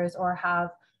managers or have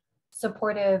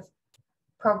supportive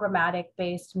programmatic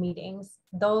based meetings.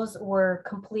 Those were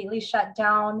completely shut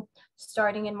down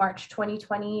starting in March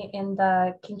 2020 in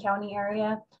the King County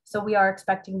area. So we are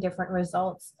expecting different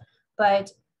results. But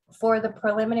for the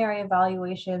preliminary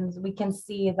evaluations, we can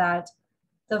see that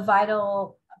the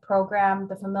VITAL program,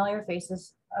 the Familiar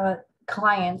Faces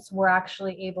clients, were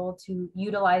actually able to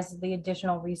utilize the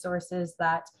additional resources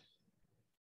that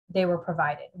they were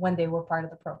provided when they were part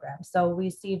of the program. So we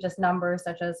see just numbers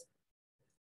such as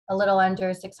a little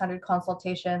under 600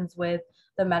 consultations with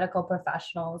the medical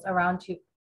professionals,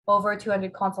 over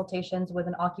 200 consultations with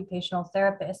an occupational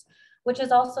therapist, which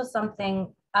is also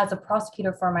something as a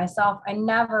prosecutor for myself, I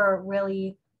never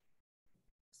really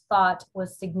thought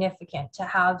was significant to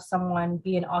have someone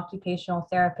be an occupational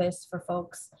therapist for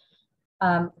folks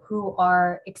who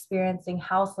are experiencing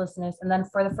houselessness, and then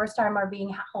for the first time are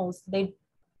being housed.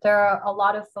 There are a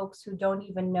lot of folks who don't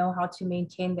even know how to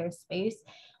maintain their space,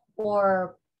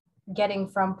 or getting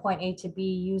from point A to B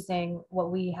using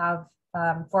what we have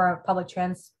for our public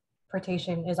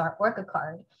transportation is our Orca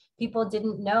card. People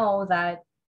didn't know that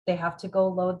they have to go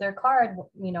load their card,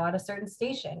 at a certain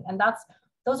station. And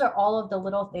those are all of the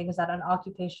little things that an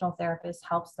occupational therapist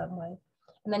helps them with.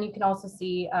 And then you can also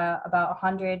see about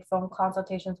 100 phone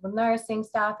consultations with nursing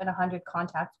staff and 100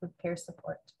 contacts with peer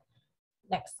support.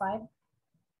 Next slide.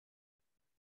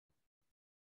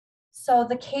 So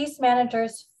the case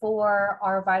managers for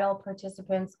our vital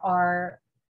participants are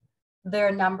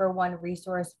their #1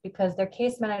 resource, because their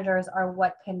case managers are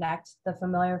what connect the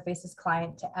familiar faces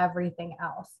client to everything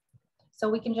else. So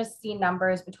we can just see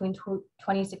numbers between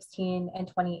 2016 and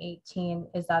 2018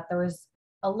 is that there was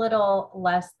a little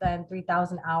less than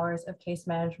 3,000 hours of case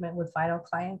management with vital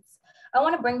clients. I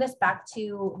want to bring this back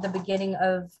to the beginning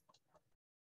of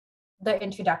the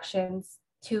introductions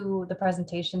to the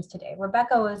presentations today.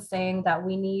 Rebecca was saying that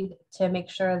we need to make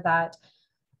sure that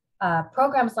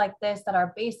programs like this that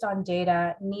are based on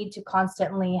data need to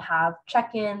constantly have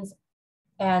check-ins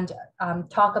and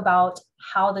talk about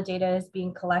how the data is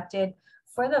being collected.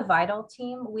 For the Vital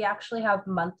team, we actually have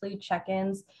monthly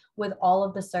check-ins with all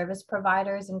of the service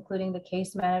providers, including the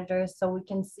case managers, so we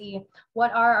can see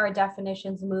what are our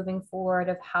definitions moving forward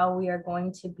of how we are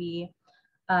going to be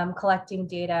collecting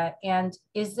data, and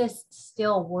is this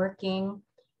still working?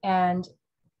 And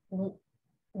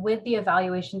with the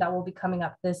evaluation that will be coming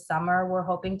up this summer, we're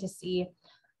hoping to see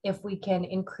if we can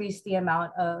increase the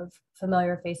amount of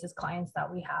familiar faces clients that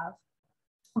we have.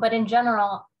 But in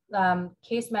general,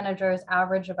 case managers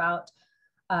average about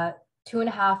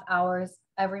 2.5 hours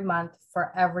every month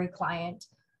for every client,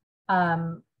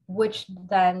 which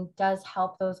then does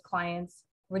help those clients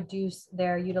reduce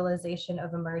their utilization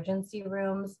of emergency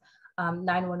rooms,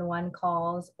 911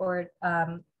 calls, or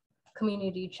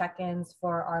community check-ins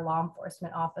for our law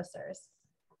enforcement officers.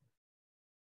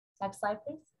 Next slide,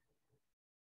 please.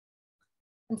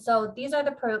 And so these are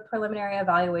the preliminary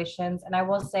evaluations. And I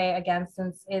will say again,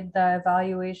 since the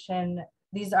evaluation,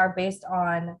 these are based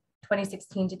on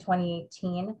 2016 to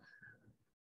 2018.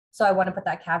 So I want to put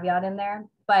that caveat in there,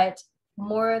 but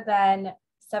more than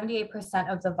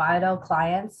 78% of the vital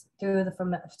clients through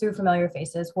familiar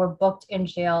faces were booked in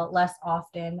jail less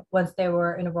often once they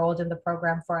were enrolled in the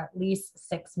program for at least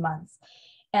 6 months.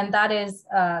 And that is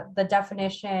the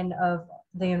definition of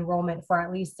the enrollment for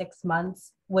at least 6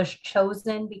 months was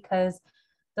chosen because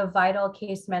the vital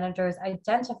case managers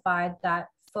identified that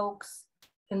folks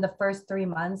in the first 3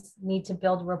 months need to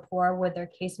build rapport with their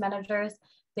case managers.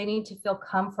 They need to feel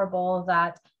comfortable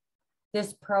that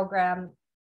this program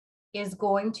is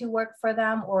going to work for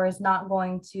them or is not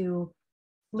going to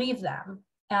leave them.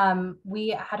 We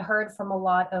had heard from a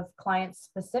lot of clients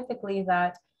specifically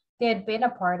that they had been a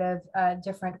part of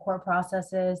different court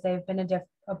processes. They've been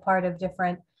a part of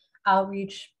different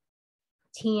outreach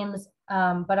teams,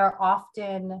 but are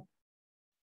often,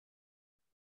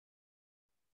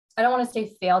 I don't want to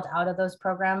say failed out of those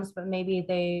programs, but maybe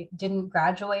they didn't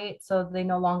graduate, so they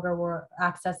no longer were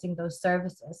accessing those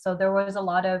services. So there was a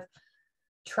lot of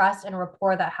trust and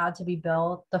rapport that had to be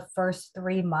built the first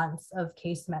 3 months of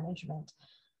case management.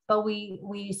 But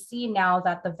we see now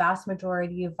that the vast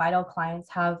majority of vital clients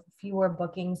have fewer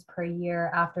bookings per year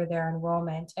after their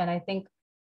enrollment. And I think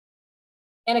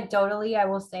anecdotally, I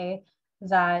will say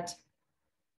that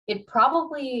it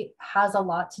probably has a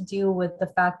lot to do with the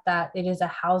fact that it is a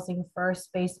housing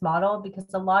first based model,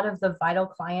 because a lot of the vital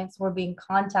clients were being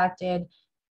contacted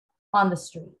on the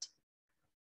street.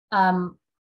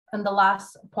 And the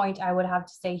last point I would have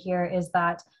to say here is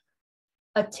that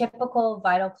a typical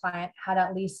vital client had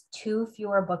at least 2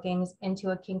 fewer bookings into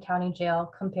a King County jail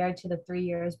compared to the 3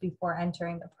 years before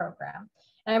entering the program.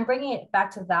 And I'm bringing it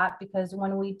back to that because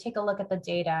when we take a look at the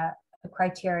data, the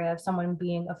criteria of someone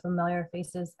being a familiar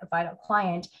faces a vital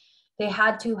client, they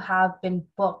had to have been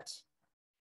booked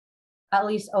at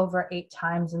least over 8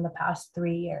 times in the past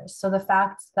 3 years. So the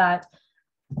fact that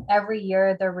every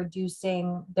year they're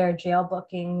reducing their jail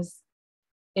bookings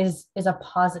is a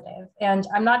positive. And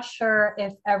I'm not sure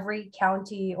if every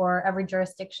county or every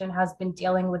jurisdiction has been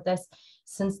dealing with this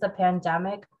since the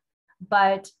pandemic,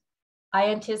 but I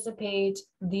anticipate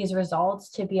these results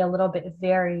to be a little bit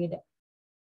varied,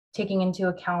 taking into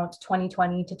account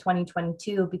 2020 to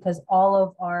 2022, because all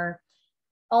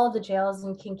of the jails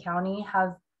in King County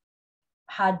have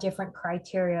had different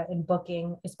criteria in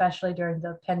booking, especially during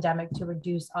the pandemic, to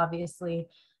reduce, obviously,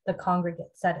 the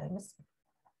congregate settings.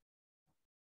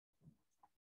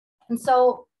 And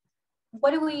so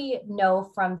what do we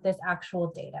know from this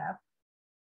actual data?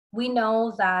 We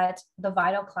know that the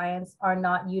vital clients are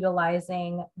not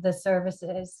utilizing the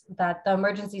services that the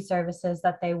emergency services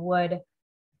that they would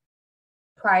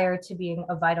prior to being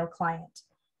a vital client.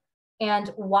 And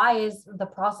why is the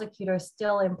prosecutor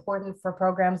still important for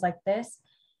programs like this?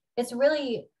 It's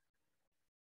really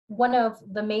one of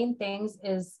the main things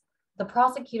is the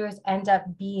prosecutors end up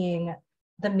being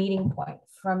the meeting point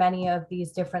for many of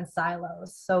these different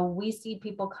silos. So we see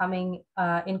people coming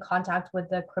in contact with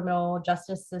the criminal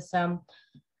justice system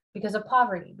because of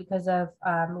poverty, because of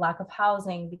lack of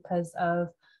housing, because of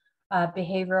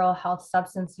behavioral health,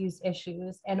 substance use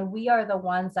issues. And we are the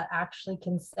ones that actually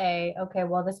can say, okay,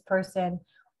 well, this person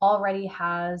already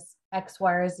has X,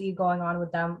 Y, or Z going on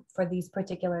with them for these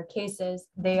particular cases.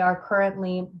 They are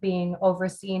currently being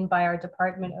overseen by our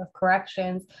Department of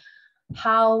Corrections.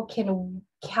 How can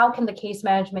the case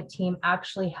management team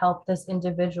actually help this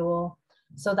individual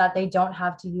so that they don't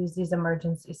have to use these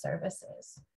emergency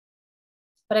services?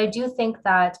 But I do think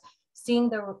that seeing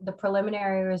the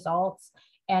preliminary results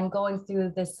and going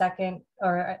through the second,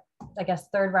 or I guess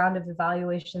third round of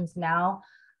evaluations now,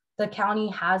 the county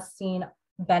has seen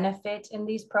benefit in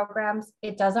these programs.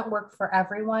 It doesn't work for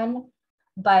everyone,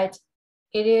 but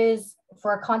it is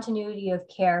for a continuity of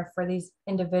care for these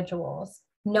individuals.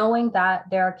 Knowing that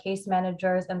there are case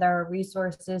managers and there are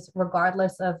resources,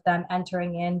 regardless of them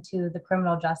entering into the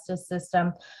criminal justice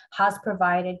system, has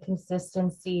provided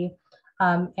consistency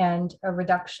and a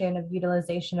reduction of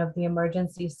utilization of the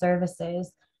emergency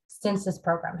services since this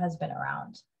program has been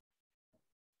around.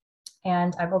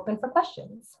 And I'm open for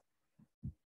questions.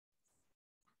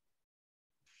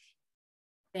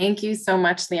 Thank you so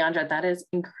much, Leandra. That is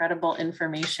incredible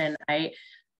information. I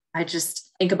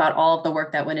just think about all of the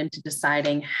work that went into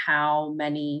deciding how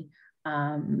many,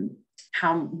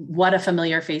 what a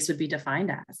familiar face would be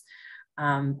defined as.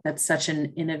 That's such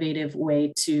an innovative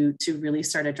way to really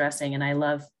start addressing. And I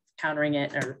love countering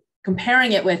it or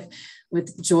comparing it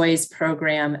with Joy's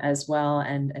program as well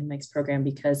and Mike's program,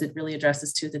 because it really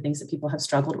addresses two of the things that people have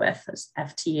struggled with,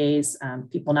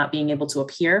 FTAs, people not being able to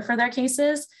appear for their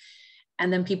cases,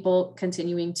 and then people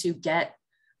continuing to get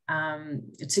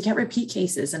repeat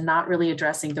cases and not really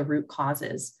addressing the root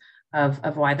causes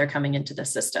of why they're coming into the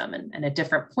system and at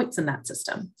different points in that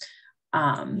system.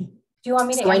 Do you want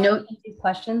me to answer these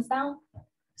questions now?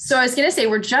 So I was going to say,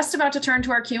 we're just about to turn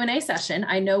to our Q&A session.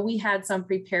 I know we had some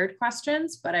prepared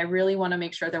questions, but I really want to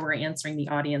make sure that we're answering the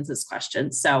audience's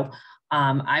questions. So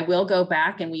I will go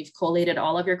back, and we've collated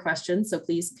all of your questions, so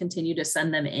please continue to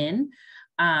send them in.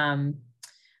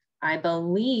 I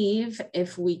believe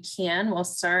if we can, we'll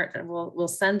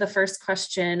send the first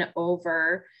question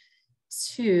over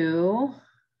to,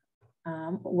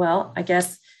 well, I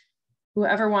guess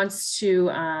whoever wants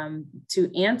to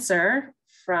answer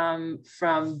from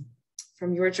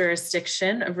your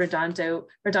jurisdiction of Redondo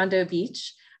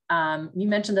Beach. You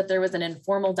mentioned that there was an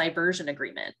informal diversion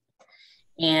agreement,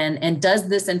 and does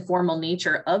this informal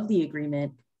nature of the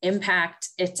agreement impact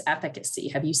its efficacy?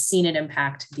 Have you seen it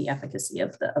impact the efficacy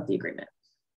of the agreement?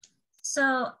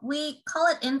 So we call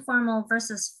it informal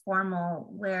versus formal,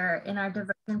 where in our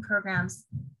diversion programs,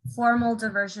 formal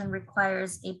diversion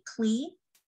requires a plea,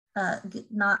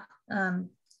 not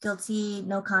guilty,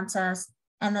 no contest,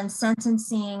 and then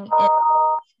sentencing is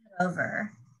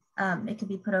over. It could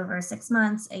be put over 6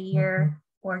 months, a year,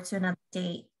 or to another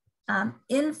date.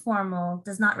 Informal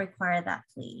does not require that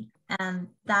plea. And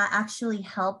that actually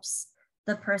helps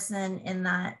the person in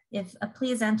that if a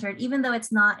plea is entered, even though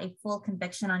it's not a full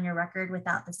conviction on your record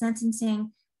without the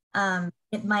sentencing,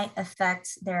 it might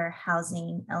affect their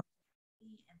housing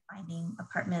eligibility and finding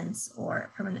apartments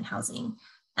or permanent housing.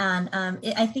 And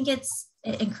I think it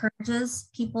encourages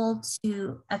people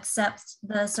to accept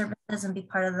the services and be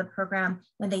part of the program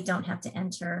when they don't have to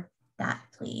enter that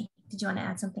plea. Did you want to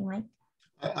add something, Mike?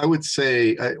 I would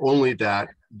say only that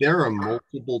there are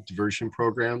multiple diversion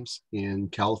programs in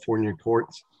California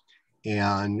courts,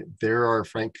 and there are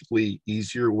frankly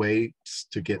easier ways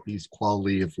to get these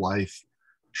quality of life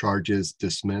charges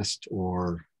dismissed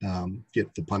or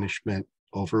get the punishment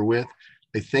over with.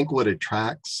 I think what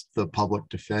attracts the public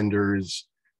defenders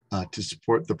to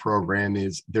support the program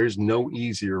is there's no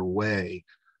easier way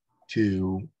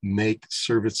to make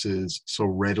services so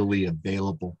readily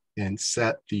available and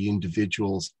set the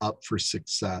individuals up for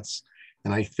success.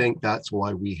 And I think that's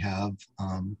why we have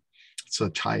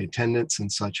such high attendance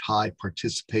and such high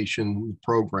participation in the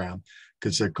program,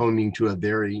 because they're coming to a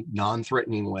very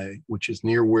non-threatening way, which is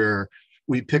near where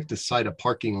we picked a site, a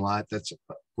parking lot that's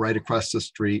right across the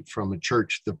street from a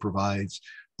church that provides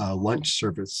lunch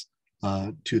service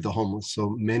to the homeless.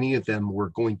 So many of them were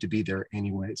going to be there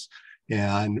anyways.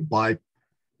 And by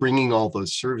bringing all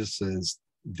those services,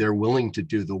 they're willing to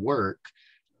do the work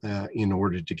in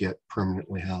order to get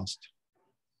permanently housed.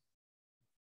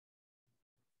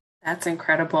 That's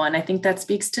incredible. And I think that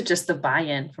speaks to just the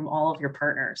buy-in from all of your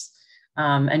partners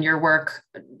and your work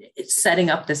setting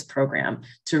up this program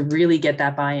to really get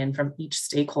that buy-in from each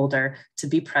stakeholder to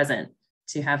be present,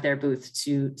 to have their booth,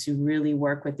 to really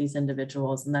work with these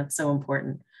individuals. And that's so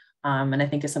important. And I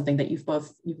think is something that you've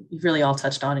really all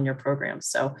touched on in your programs.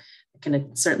 So I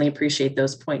can certainly appreciate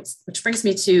those points, which brings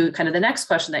me to kind of the next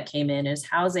question that came in is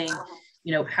housing.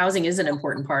 Housing is an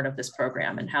important part of this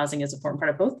program, and housing is an important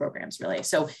part of both programs, really.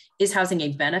 So is housing a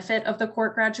benefit of the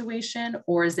court graduation,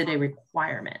 or is it a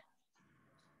requirement?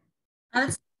 I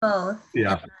would say both.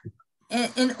 Yeah.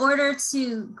 In order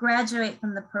to graduate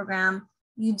from the program,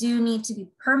 you do need to be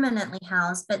permanently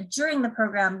housed, but during the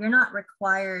program, you're not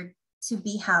required to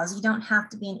be housed. You don't have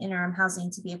to be in interim housing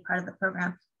to be a part of the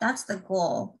program. That's the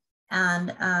goal.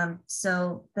 And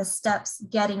so the steps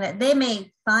getting that, they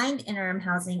may find interim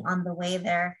housing on the way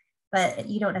there, but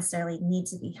you don't necessarily need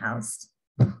to be housed.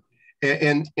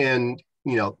 And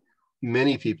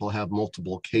many people have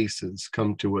multiple cases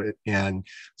come to it. And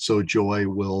so Joy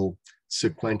will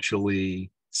segmentally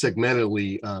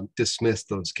dismiss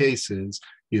those cases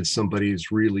if somebody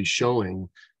is really showing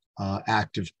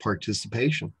active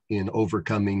participation in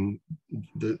overcoming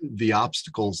the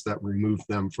obstacles that remove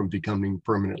them from becoming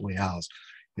permanently housed.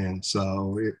 And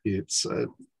so it's an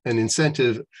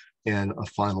incentive and a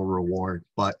final reward,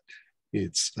 but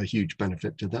it's a huge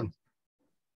benefit to them.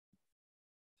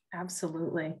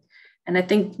 Absolutely. And I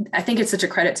think it's such a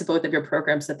credit to both of your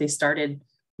programs that they started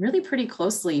really pretty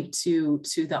closely to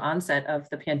the onset of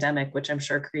the pandemic, which I'm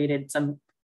sure created some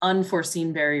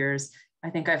unforeseen barriers. I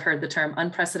think I've heard the term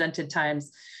unprecedented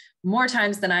times more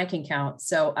times than I can count.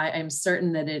 So I'm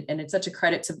certain that it's such a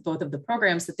credit to both of the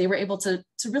programs that they were able to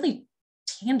really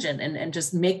tangent and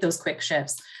just make those quick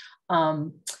shifts.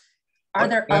 Are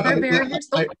there other barriers?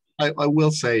 I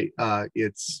will say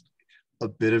it's a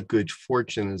bit of good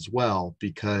fortune as well,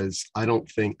 because I don't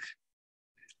think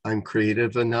I'm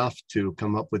creative enough to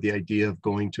come up with the idea of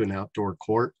going to an outdoor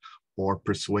court, or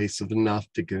persuasive enough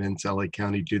to convince LA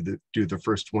County to do the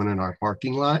first one in our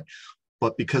parking lot.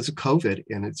 But because of COVID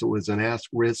and it was an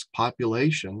at-risk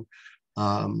population,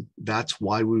 that's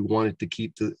why we wanted to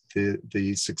keep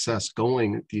the success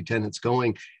going, the attendance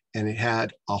going, and it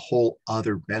had a whole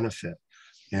other benefit.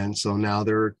 And so now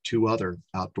there are 2 other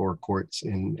outdoor courts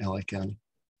in LA County.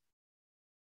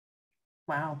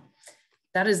 Wow,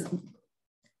 that is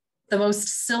the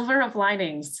most silver of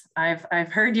linings I've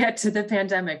heard yet to the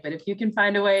pandemic. But if you can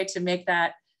find a way to make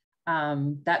that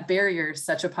that barrier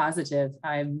such a positive,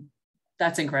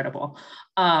 that's incredible.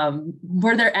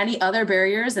 Were there any other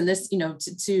barriers? And this, to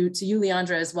you,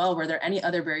 Leandra, as well, were there any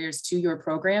other barriers to your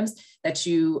programs that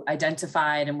you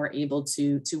identified and were able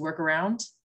to work around?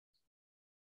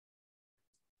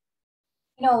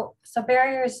 So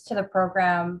barriers to the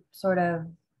program sort of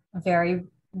vary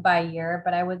by year,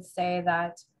 but I would say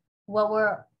that what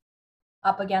we're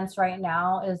up against right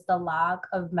now is the lack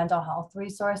of mental health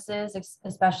resources,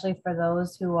 especially for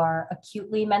those who are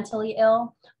acutely mentally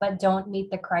ill, but don't meet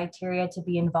the criteria to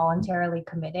be involuntarily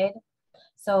committed.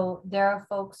 So there are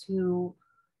folks who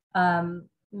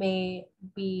may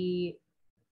be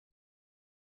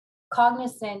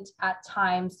cognizant at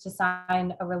times to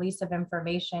sign a release of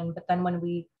information, but then when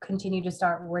we continue to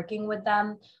start working with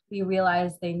them, we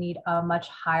realize they need a much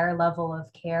higher level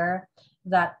of care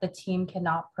that the team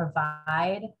cannot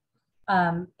provide.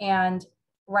 And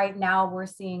right now we're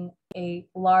seeing a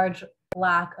large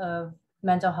lack of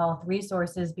mental health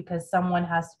resources because someone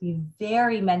has to be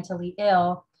very mentally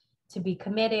ill to be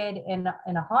committed in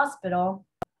a hospital,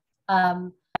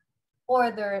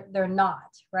 or they're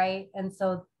not, right? And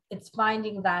so it's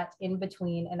finding that in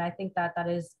between. And I think that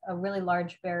is a really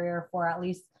large barrier for at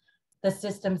least the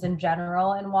systems in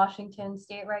general in Washington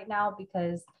state right now,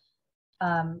 because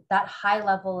that high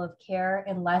level of care,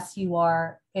 unless you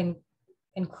are in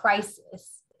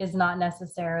crisis, is not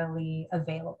necessarily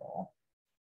available.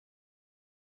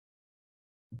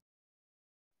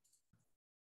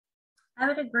 I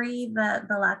would agree that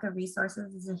the lack of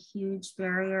resources is a huge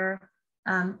barrier.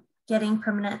 Getting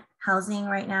permanent housing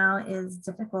right now is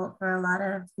difficult for a lot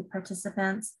of the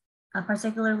participants,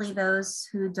 particularly those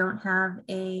who don't have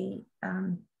a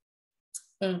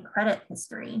credit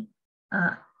history.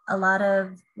 A lot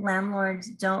of landlords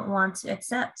don't want to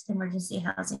accept emergency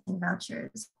housing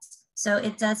vouchers. So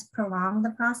it does prolong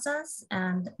the process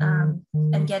and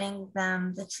getting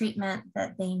them the treatment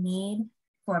that they need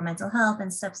for mental health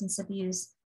and substance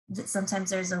abuse. Sometimes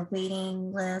there's a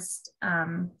waiting list,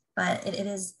 but it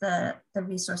is the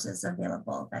resources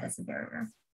available that is a barrier.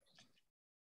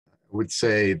 I would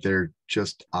say they're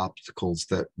just obstacles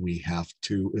that we have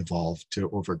to evolve to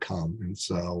overcome. And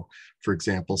so, for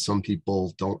example, some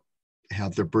people don't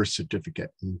have their birth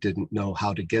certificate and didn't know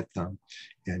how to get them.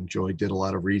 And Joy did a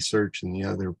lot of research, and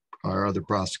our other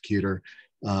prosecutor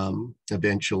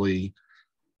eventually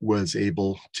was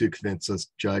able to convince us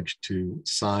judge to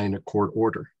sign a court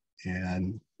order.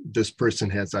 And this person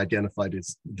has identified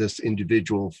as this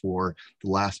individual for the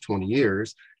last 20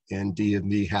 years, and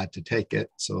DMV had to take it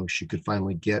so she could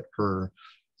finally get her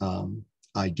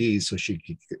ID so she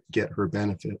could get her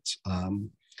benefits.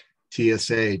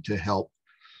 TSA to help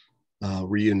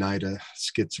reunite a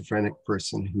schizophrenic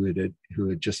person who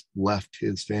had just left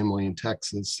his family in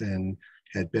Texas and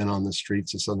had been on the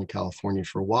streets of Southern California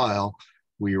for a while.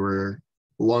 We were,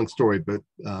 long story, but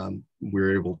we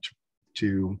were able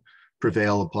to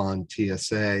prevail upon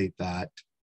TSA that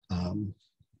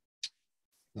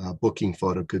booking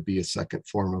photo could be a second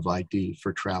form of ID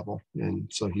for travel.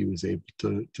 And so he was able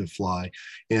to fly.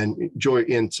 And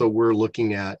so we're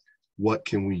looking at what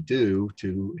can we do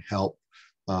to help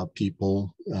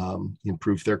people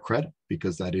improve their credit,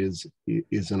 because that is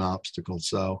an obstacle.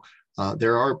 So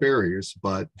there are barriers,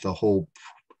 but the whole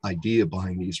idea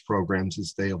behind these programs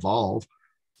is they evolve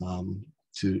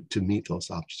to meet those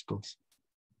obstacles.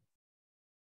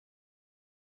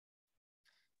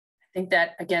 I think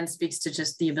that again speaks to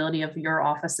just the ability of your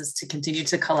offices to continue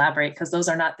to collaborate, because those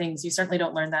are not things, you certainly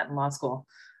don't learn that in law school.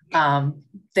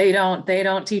 They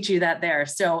don't teach you that there.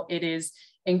 So it is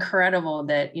incredible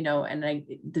that, and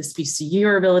this speaks to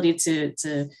your ability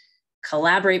to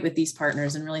collaborate with these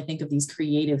partners and really think of these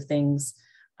creative things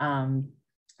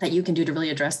that you can do to really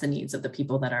address the needs of the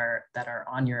people that are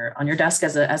on your desk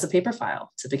as a paper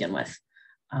file to begin with,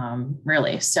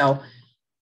 really. So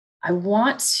I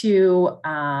want to,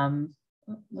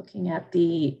 looking at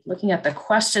the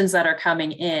questions that are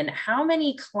coming in, how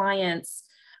many clients,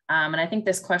 and I think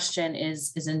this question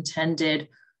is intended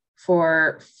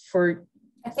for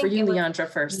you, Leandra,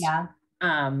 first. Yeah.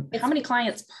 How many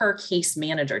clients per case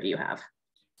manager do you have?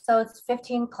 So it's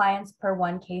 15 clients per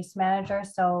one case manager.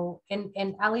 So in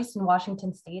at least in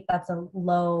Washington State, that's a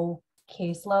low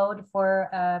caseload for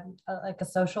like a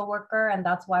social worker. And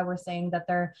that's why we're saying that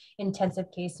they're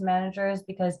intensive case managers,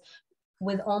 because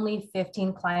with only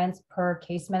 15 clients per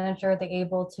case manager, they're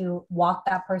able to walk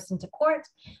that person to court.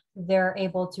 They're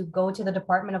able to go to the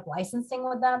Department of Licensing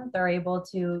with them. They're able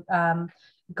to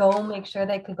go make sure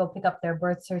they could go pick up their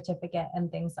birth certificate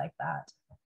and things like that.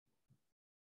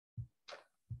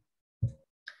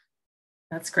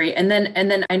 That's great. And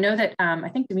then I know that I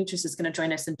think Demetrius is going to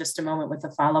join us in just a moment with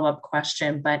a follow-up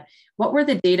question, but what were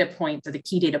the data points or the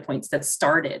key data points that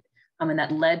started and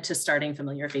that led to starting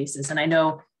Familiar Faces? And I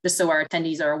know, just so our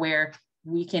attendees are aware,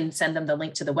 we can send them the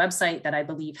link to the website that I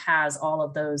believe has all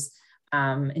of those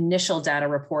initial data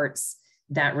reports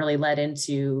that really led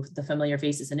into the Familiar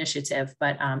Faces initiative.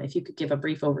 But if you could give a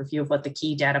brief overview of what the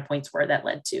key data points were that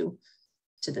led to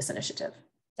this initiative.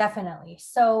 Definitely.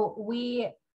 So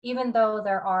even though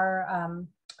there are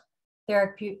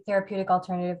therapeutic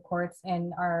alternative courts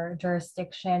in our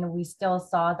jurisdiction, we still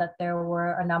saw that there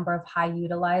were a number of high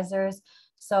utilizers.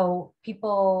 So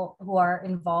people who are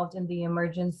involved in the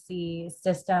emergency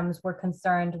systems were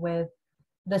concerned with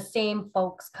the same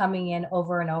folks coming in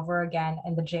over and over again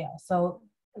in the jail. So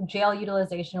jail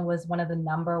utilization was one of the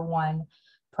number one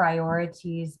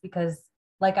priorities, because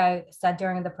like I said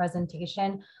during the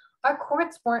presentation, our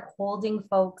courts weren't holding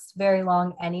folks very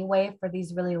long anyway for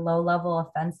these really low-level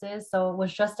offenses. So it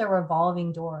was just a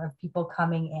revolving door of people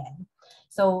coming in.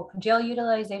 So jail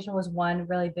utilization was one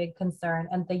really big concern,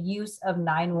 and the use of the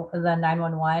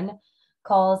 911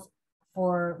 calls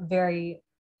for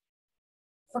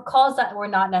calls that were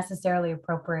not necessarily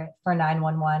appropriate for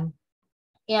 911,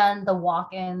 and the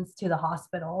walk-ins to the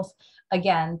hospitals.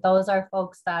 Again, those are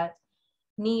folks that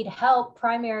need help,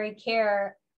 primary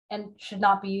care, and should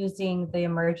not be using the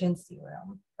emergency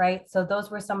room, right? So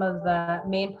those were some of the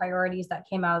main priorities that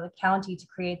came out of the county to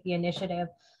create the initiative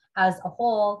as a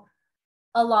whole,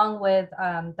 along with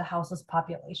the houseless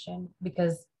population,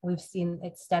 because we've seen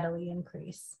it steadily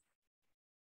increase.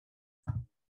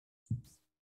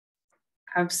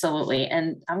 Absolutely.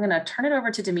 And I'm going to turn it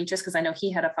over to Demetrius, because I know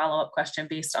he had a follow-up question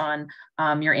based on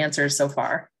your answers so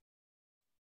far.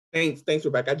 Thanks,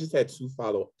 Rebecca. I just had two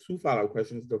follow-up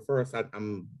questions. The first,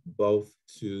 I'm both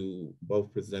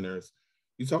presenters.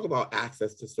 You talk about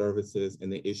access to services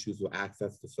and the issues with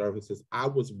access to services. I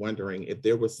was wondering if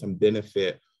there was some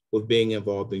benefit with being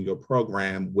involved in your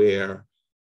program where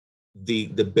the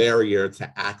barrier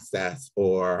to access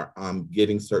or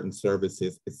getting certain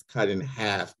services is cut in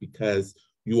half, because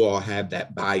you all have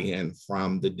that buy-in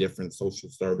from the different social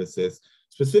services,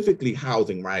 specifically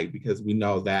housing, right? Because we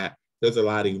know that there's a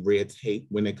lot of red tape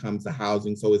when it comes to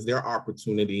housing. So is there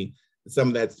opportunity, some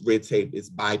of that red tape is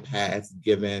bypassed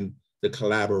given the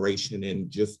collaboration and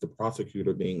just the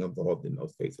prosecutor being involved in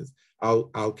those cases?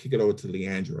 I'll kick it over to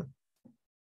Leandra.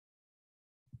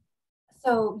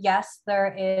 So yes,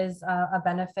 there is a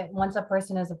benefit. Once a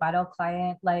person is a vital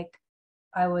client, like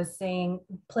I was saying,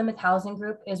 Plymouth Housing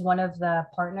Group is one of the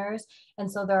partners.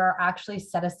 And so there are actually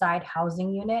set aside housing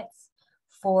units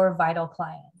for vital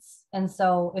clients. And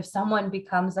so if someone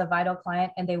becomes a vital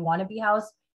client and they want to be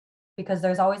housed, because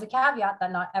there's always a caveat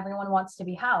that not everyone wants to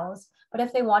be housed, but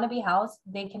if they want to be housed,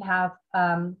 they can have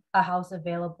a house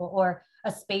available or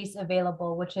a space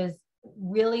available, which is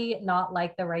really not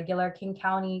like the regular King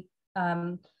County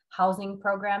housing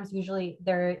programs. Usually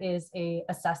there is a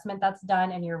assessment that's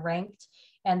done and you're ranked,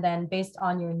 and then based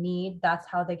on your need, that's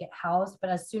how they get housed. But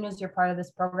as soon as you're part of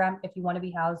this program, if you want to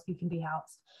be housed, you can be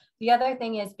housed. The other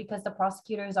thing is, because the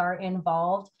prosecutors are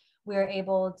involved, we're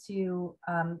able to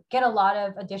get a lot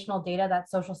of additional data that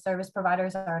social service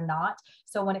providers are not.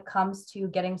 So when it comes to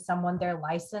getting someone their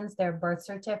license, their birth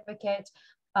certificate,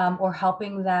 or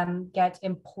helping them get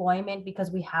employment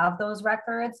because we have those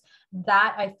records,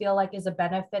 that I feel like is a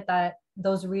benefit, that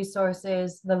those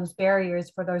resources, those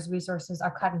barriers for those resources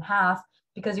are cut in half,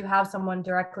 because you have someone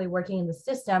directly working in the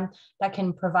system that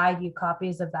can provide you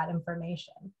copies of that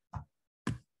information.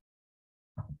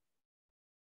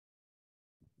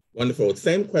 Wonderful.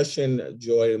 Same question,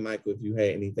 Joy and Michael, if you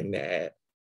had anything to add.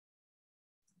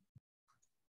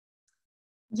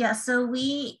 Yeah, so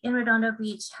we in Redondo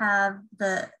Beach have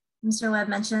Mr. Webb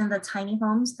mentioned the tiny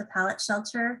homes, the pallet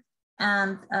shelter,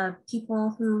 and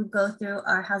people who go through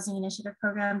our housing initiative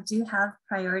program do have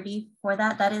priority for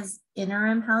that. That is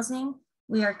interim housing.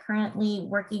 We are currently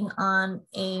working on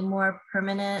a more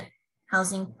permanent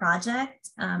housing project.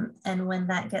 And when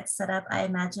that gets set up, I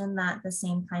imagine that the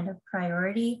same kind of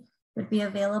priority would be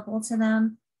available to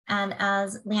them. And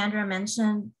as Leandra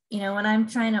mentioned, when I'm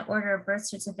trying to order a birth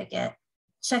certificate,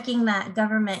 checking that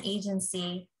government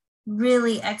agency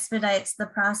really expedites the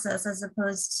process, as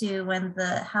opposed to when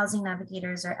the housing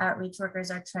navigators or outreach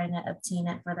workers are trying to obtain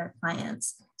it for their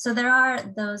clients. So there are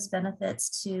those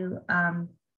benefits to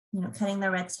cutting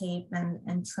the red tape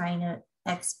and trying to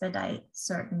expedite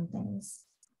certain things.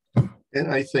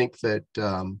 And I think that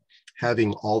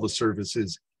having all the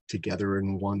services together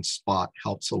in one spot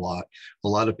helps a lot. A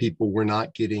lot of people were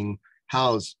not getting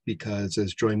housed because,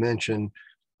 as Joy mentioned,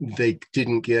 they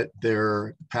didn't get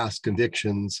their past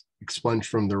convictions expunged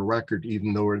from their record,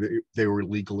 even though they were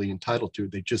legally entitled to.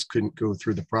 They just couldn't go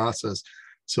through the process.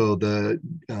 So the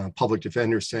public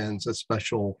defender sends a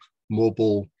special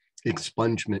mobile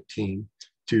expungement team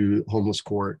to homeless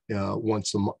court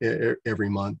every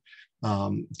month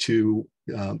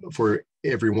for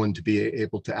everyone to be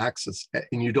able to access.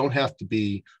 And you don't have to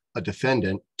be a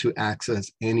defendant to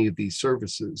access any of these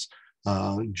services.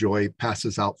 Joy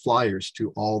passes out flyers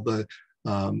to all the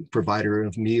provider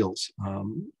of meals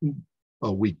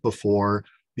a week before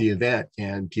the event,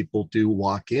 and people do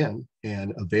walk in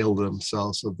and avail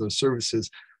themselves of those services.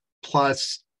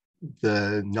 Plus,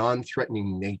 the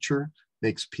non-threatening nature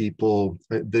makes people,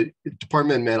 the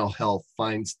Department of Mental Health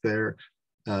finds their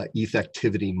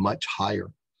effectivity much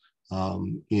higher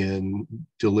in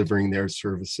delivering their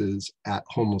services at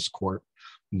homeless court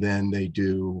than they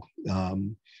do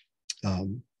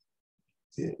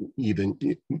even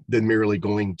than merely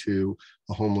going to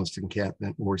a homeless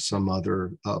encampment or some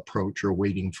other approach, or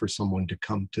waiting for someone to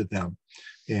come to them.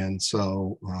 And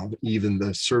so even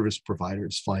the service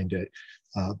providers find it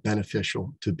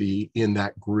beneficial to be in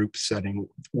that group setting,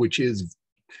 which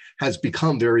has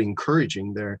become very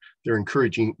encouraging. They're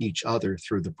encouraging each other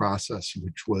through the process,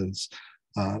 which was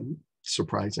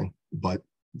surprising, but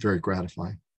very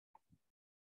gratifying.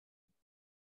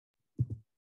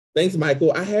 Thanks,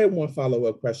 Michael. I had one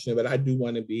follow-up question, but I do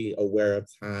want to be aware of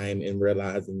time and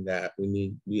realizing that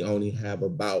we only have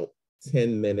about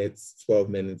 10 minutes, 12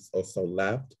 minutes or so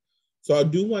left. So I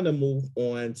do want to move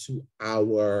on to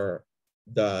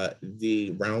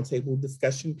the roundtable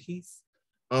discussion piece,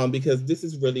 because this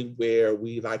is really where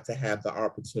we like to have the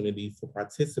opportunity for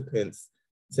participants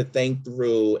to think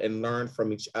through and learn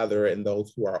from each other and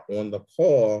those who are on the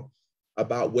call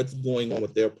about what's going on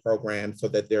with their program, so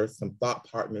that there's some thought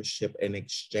partnership and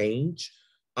exchange.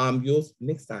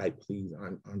 Next slide, please,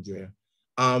 Andrea.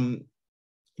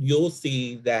 You'll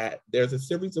see that there's a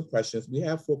series of questions. We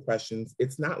have 4 questions.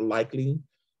 It's not likely,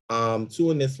 2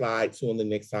 on this slide, 2 on the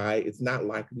next slide. It's not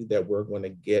likely that we're going to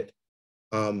get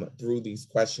through these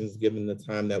questions given the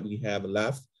time that we have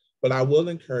left. But I will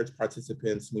encourage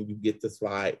participants, when you get the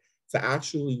slide, to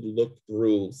actually look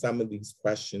through some of these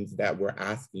questions that we're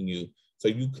asking you, so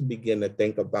you can begin to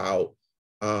think about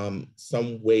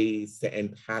some ways to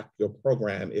impact your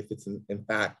program, if it's in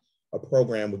fact a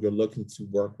program where you're looking to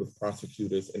work with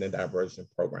prosecutors in a diversion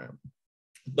program.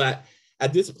 But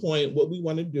At this point, what we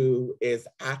want to do is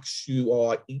ask you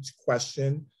all each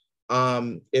question.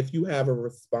 If you have a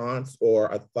response or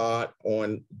a thought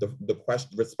on the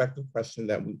respective question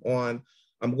that we're on,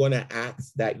 I'm going to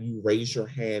ask that you raise your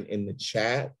hand in the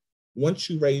chat. Once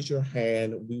you raise your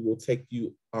hand, we will take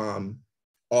you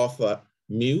off of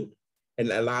mute and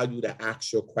allow you to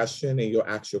ask your question, and you'll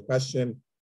ask your question,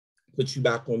 put you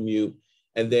back on mute,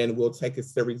 and then we'll take a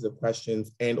series of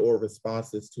questions and or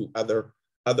responses to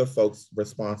other folks'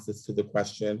 responses to the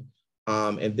question,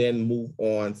 and then move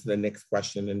on to the next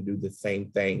question and do the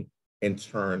same thing in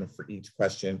turn for each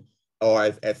question,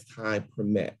 or as time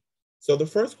permit. So the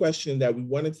first question that we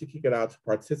wanted to kick it out to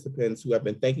participants who have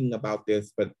been thinking about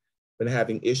this, but been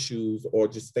having issues or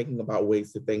just thinking about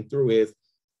ways to think through is,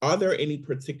 are there any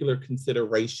particular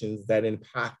considerations that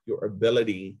impact your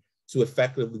ability to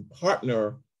effectively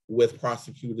partner with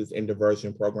prosecutors in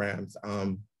diversion programs?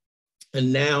 And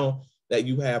now that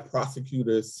you have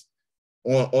prosecutors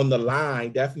on the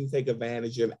line, definitely take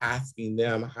advantage of asking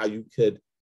them how you could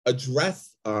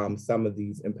address some of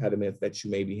these impediments that you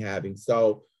may be having.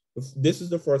 So this is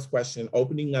the first question,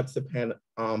 opening up to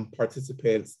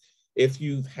participants. If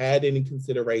you've had any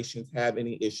considerations, have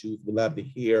any issues, we'd love to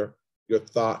hear your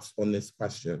thoughts on this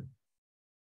question.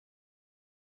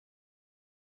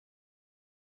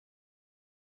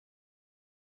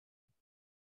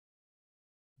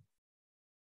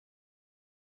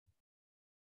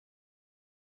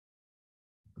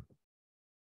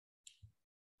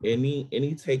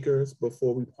 Any takers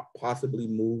before we possibly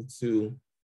move to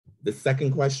the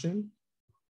second question?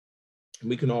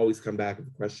 We can always come back if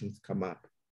the questions come up.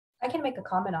 I can make a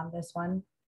comment on this one.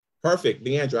 Perfect,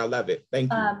 Leandra, I love it.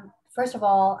 Thank you. First of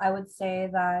all, I would say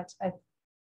that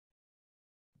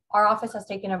our office has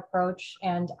taken an approach,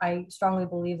 and I strongly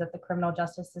believe that the criminal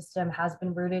justice system has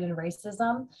been rooted in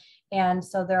racism. And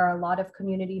so there are a lot of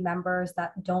community members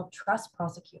that don't trust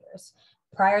prosecutors.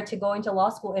 Prior to going to law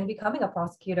school and becoming a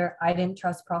prosecutor, I didn't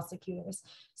trust prosecutors.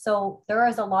 So there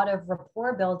is a lot of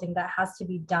rapport building that has to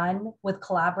be done with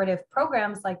collaborative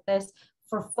programs like this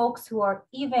for folks who are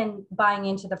even buying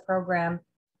into the program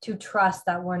to trust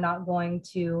that we're not going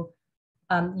to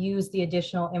use the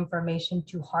additional information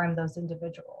to harm those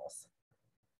individuals.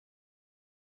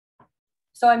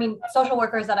 So, I mean, social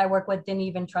workers that I work with didn't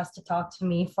even trust to talk to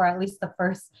me for at least the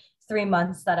first 3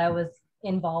 months that I was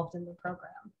involved in the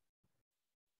program.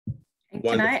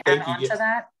 Can I add on to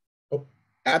that? Oh,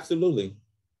 absolutely.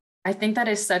 I think that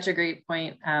is such a great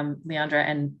point, Leandra,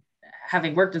 and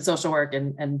having worked in social work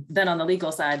and then on the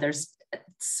legal side, there's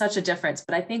such a difference.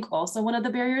 But I think also one of the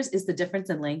barriers is the difference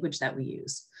in language that we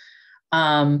use.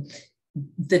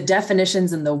 The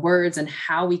definitions and the words and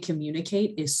how we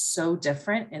communicate is so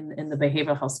different in the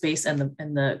behavioral health space and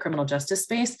the criminal justice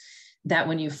space, that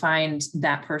when you find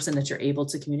that person that you're able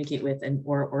to communicate with and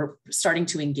or starting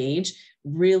to engage,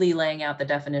 really laying out the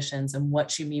definitions and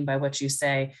what you mean by what you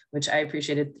say, which I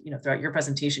appreciated, throughout your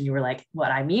presentation, you were like, what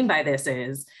I mean by this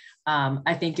is,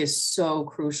 I think is so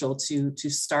crucial to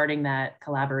starting that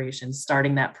collaboration,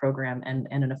 starting that program and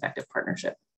an effective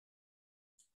partnership.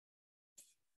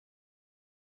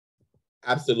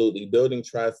 Absolutely. Building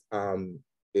trust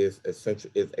is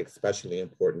essential, is especially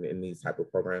important in these type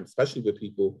of programs, especially with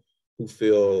people who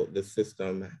feel the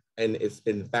system, and it's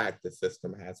in fact the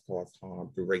system has caused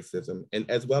harm through racism, and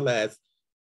as well as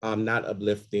not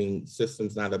uplifting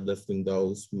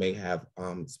those who may have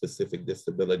specific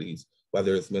disabilities,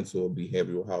 whether it's mental or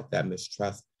behavioral health. That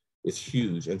mistrust is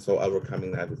huge, and so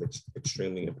overcoming that is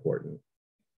extremely important.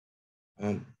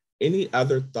 Any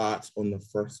other thoughts on the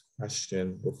first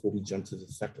question before we jump to the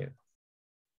second?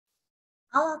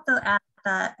 I'll also add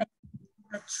that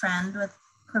the trend with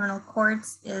criminal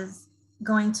courts is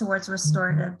going towards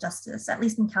restorative justice, at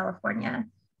least in California.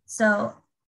 So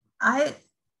I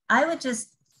would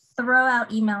just throw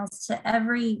out emails to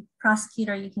every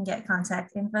prosecutor you can get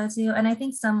contact info to, and I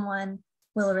think someone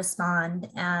will respond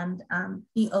and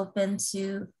be open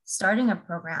to starting a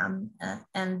program.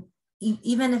 And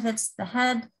even if it's the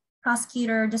head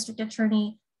prosecutor, district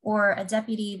attorney, or a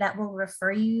deputy that will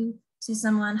refer you to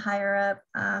someone higher up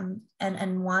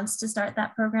and wants to start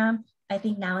that program, I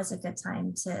think now is a good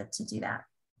time to do that.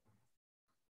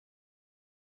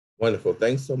 Wonderful.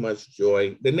 Thanks so much,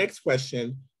 Joy. The next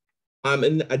question,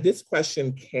 and this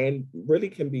question can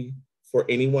be for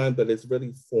anyone, but it's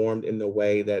really formed in the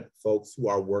way that folks who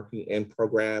are working in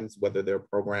programs, whether they're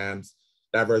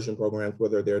diversion programs,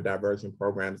 whether they're diversion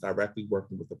programs directly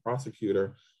working with the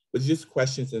prosecutor, but just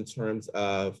questions in terms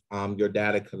of your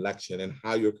data collection and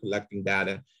how you're collecting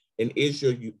data. And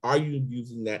are you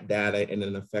using that data in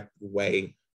an effective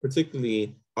way?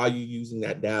 Particularly, are you using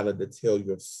that data to tell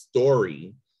your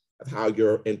story of how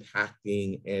you're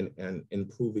impacting and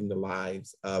improving the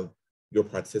lives of your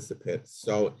participants.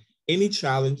 So any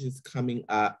challenges coming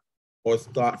up or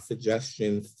thought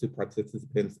suggestions to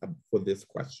participants for this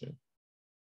question?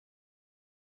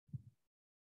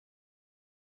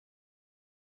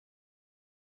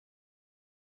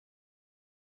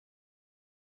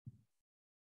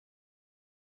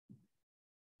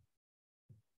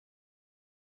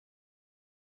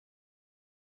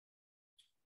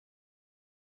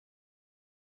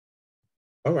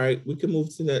 All right, we can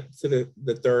move to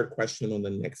the third question on the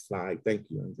next slide. Thank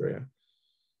you, Andrea.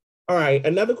 All right,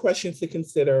 another question to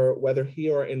consider, whether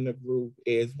here or in the group,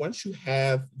 is once you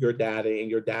have your data and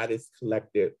your data is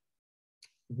collected,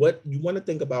 what you want to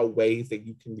think about ways that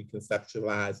you can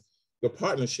reconceptualize your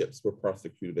partnerships with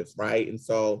prosecutors, right? And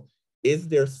so is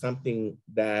there something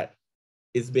that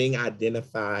is being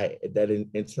identified that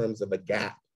in terms of a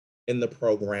gap in the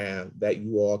program that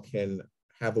you all can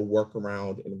have a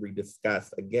workaround and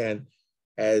rediscuss? Again,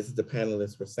 as the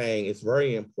panelists were saying, it's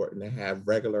very important to have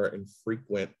regular and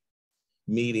frequent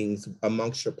meetings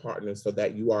amongst your partners so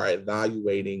that you are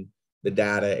evaluating the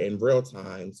data in real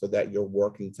time so that you're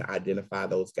working to identify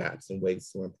those gaps and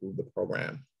ways to improve the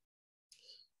program.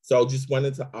 So just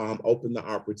wanted to open the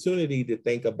opportunity to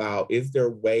think about, is there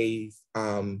ways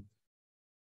in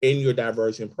your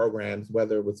diversion programs,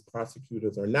 whether it was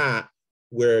prosecutors or not,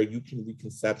 where you can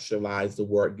reconceptualize the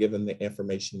work given the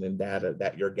information and data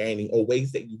that you're gaining, or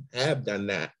ways that you have done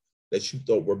that you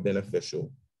thought were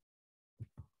beneficial?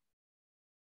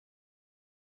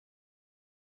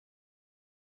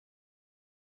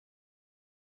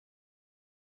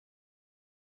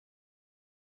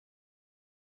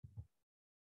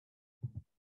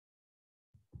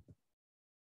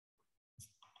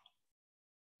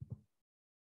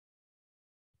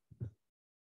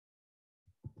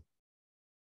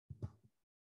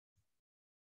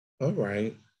 All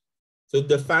right. So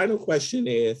the final question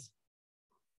is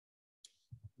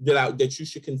that you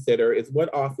should consider is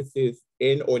what offices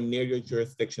in or near your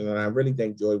jurisdiction, and I really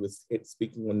think Joy was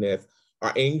speaking on this,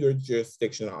 are in your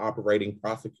jurisdiction operating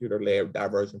prosecutor-led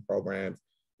diversion programs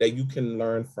that you can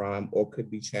learn from or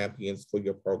could be champions for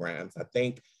your programs. I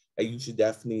think that you should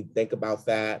definitely think about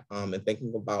that and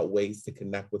thinking about ways to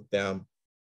connect with them.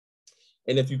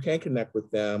 And if you can't connect with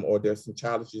them or there's some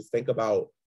challenges, think about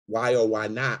why or why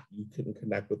not you couldn't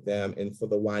connect with them. And for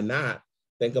the why not,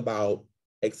 think about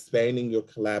expanding your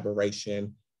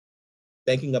collaboration,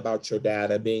 thinking about your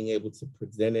data, being able to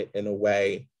present it in a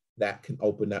way that can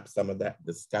open up some of that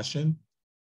discussion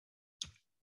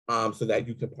so that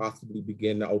you can possibly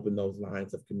begin to open those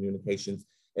lines of communications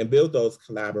and build those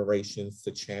collaborations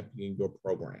to champion your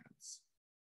programs.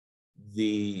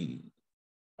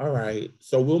 All right,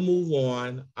 so we'll move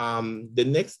on. The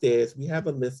next is we have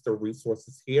a list of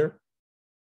resources here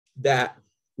that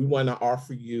we want to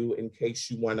offer you in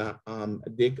case you want to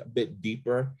dig a bit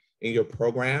deeper in your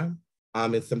program,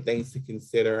 and some things to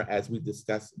consider as we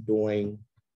discuss during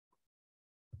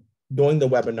the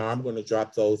webinar. I'm going to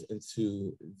drop those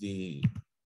into the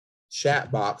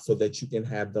chat box so that you can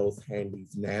have those handy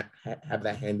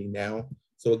now.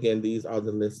 So again, these are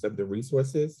the list of the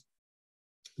resources.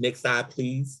 Next slide,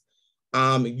 please.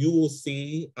 You will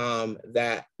see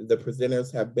that the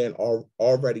presenters have been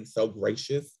already so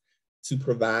gracious to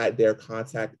provide their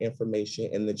contact information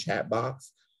in the chat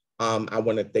box. I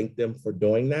want to thank them for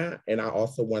doing that. And I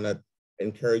also want to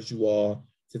encourage you all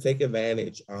to take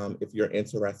advantage if you're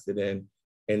interested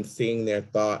in seeing their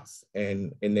thoughts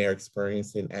and in their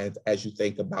experience and as you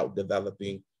think about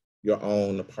developing your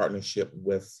own partnership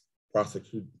with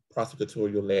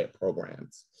prosecutorial-led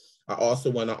programs. I also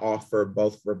want to offer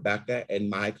both Rebecca and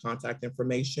my contact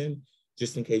information,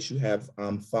 just in case you have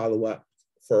follow-up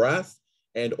for us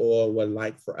and or would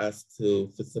like for us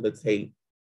to facilitate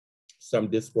some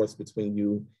discourse between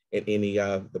you and any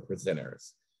of the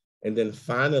presenters. And then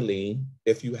finally,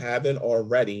 if you haven't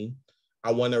already,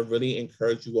 I want to really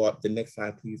encourage you all. The next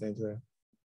slide, please, Andrea.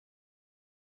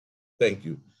 Thank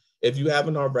you. If you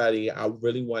haven't already, I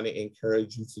really want to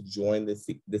encourage you to join the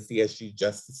CSG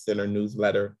Justice Center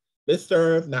newsletter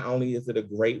listserv. Not only is it a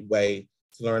great way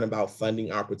to learn about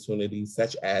funding opportunities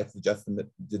such as the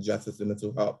Justice and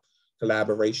Mental Health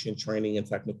Collaboration Training and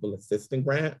Technical Assistance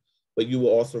Grant, but you will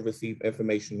also receive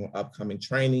information on upcoming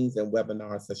trainings and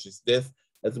webinars such as this,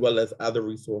 as well as other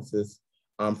resources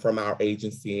from our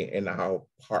agency and our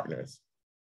partners.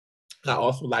 I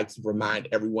also like to remind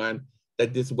everyone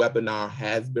that this webinar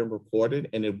has been recorded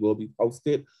and it will be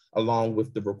posted along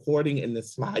with the recording and the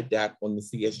slide deck on the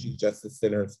CSG Justice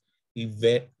Center's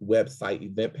event website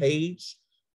event page.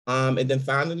 And then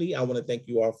finally, I want to thank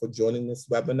you all for joining this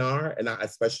webinar. And I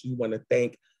especially want to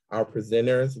thank our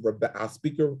presenters, our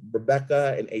speaker,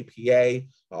 Rebecca and APA.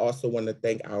 I also want to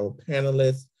thank our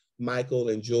panelists, Michael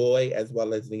and Joy, as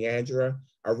well as Leandra.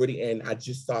 I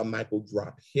just saw Michael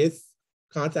drop his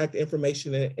contact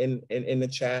information in the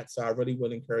chat, so I really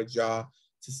would encourage y'all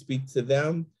to speak to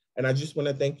them. And I just want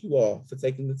to thank you all for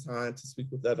taking the time to speak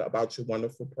with us about your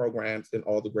wonderful programs and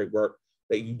all the great work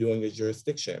that you do in your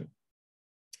jurisdiction.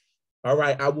 All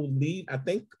right, I will leave. I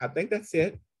think that's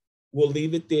it. We'll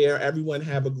leave it there. Everyone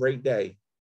have a great day.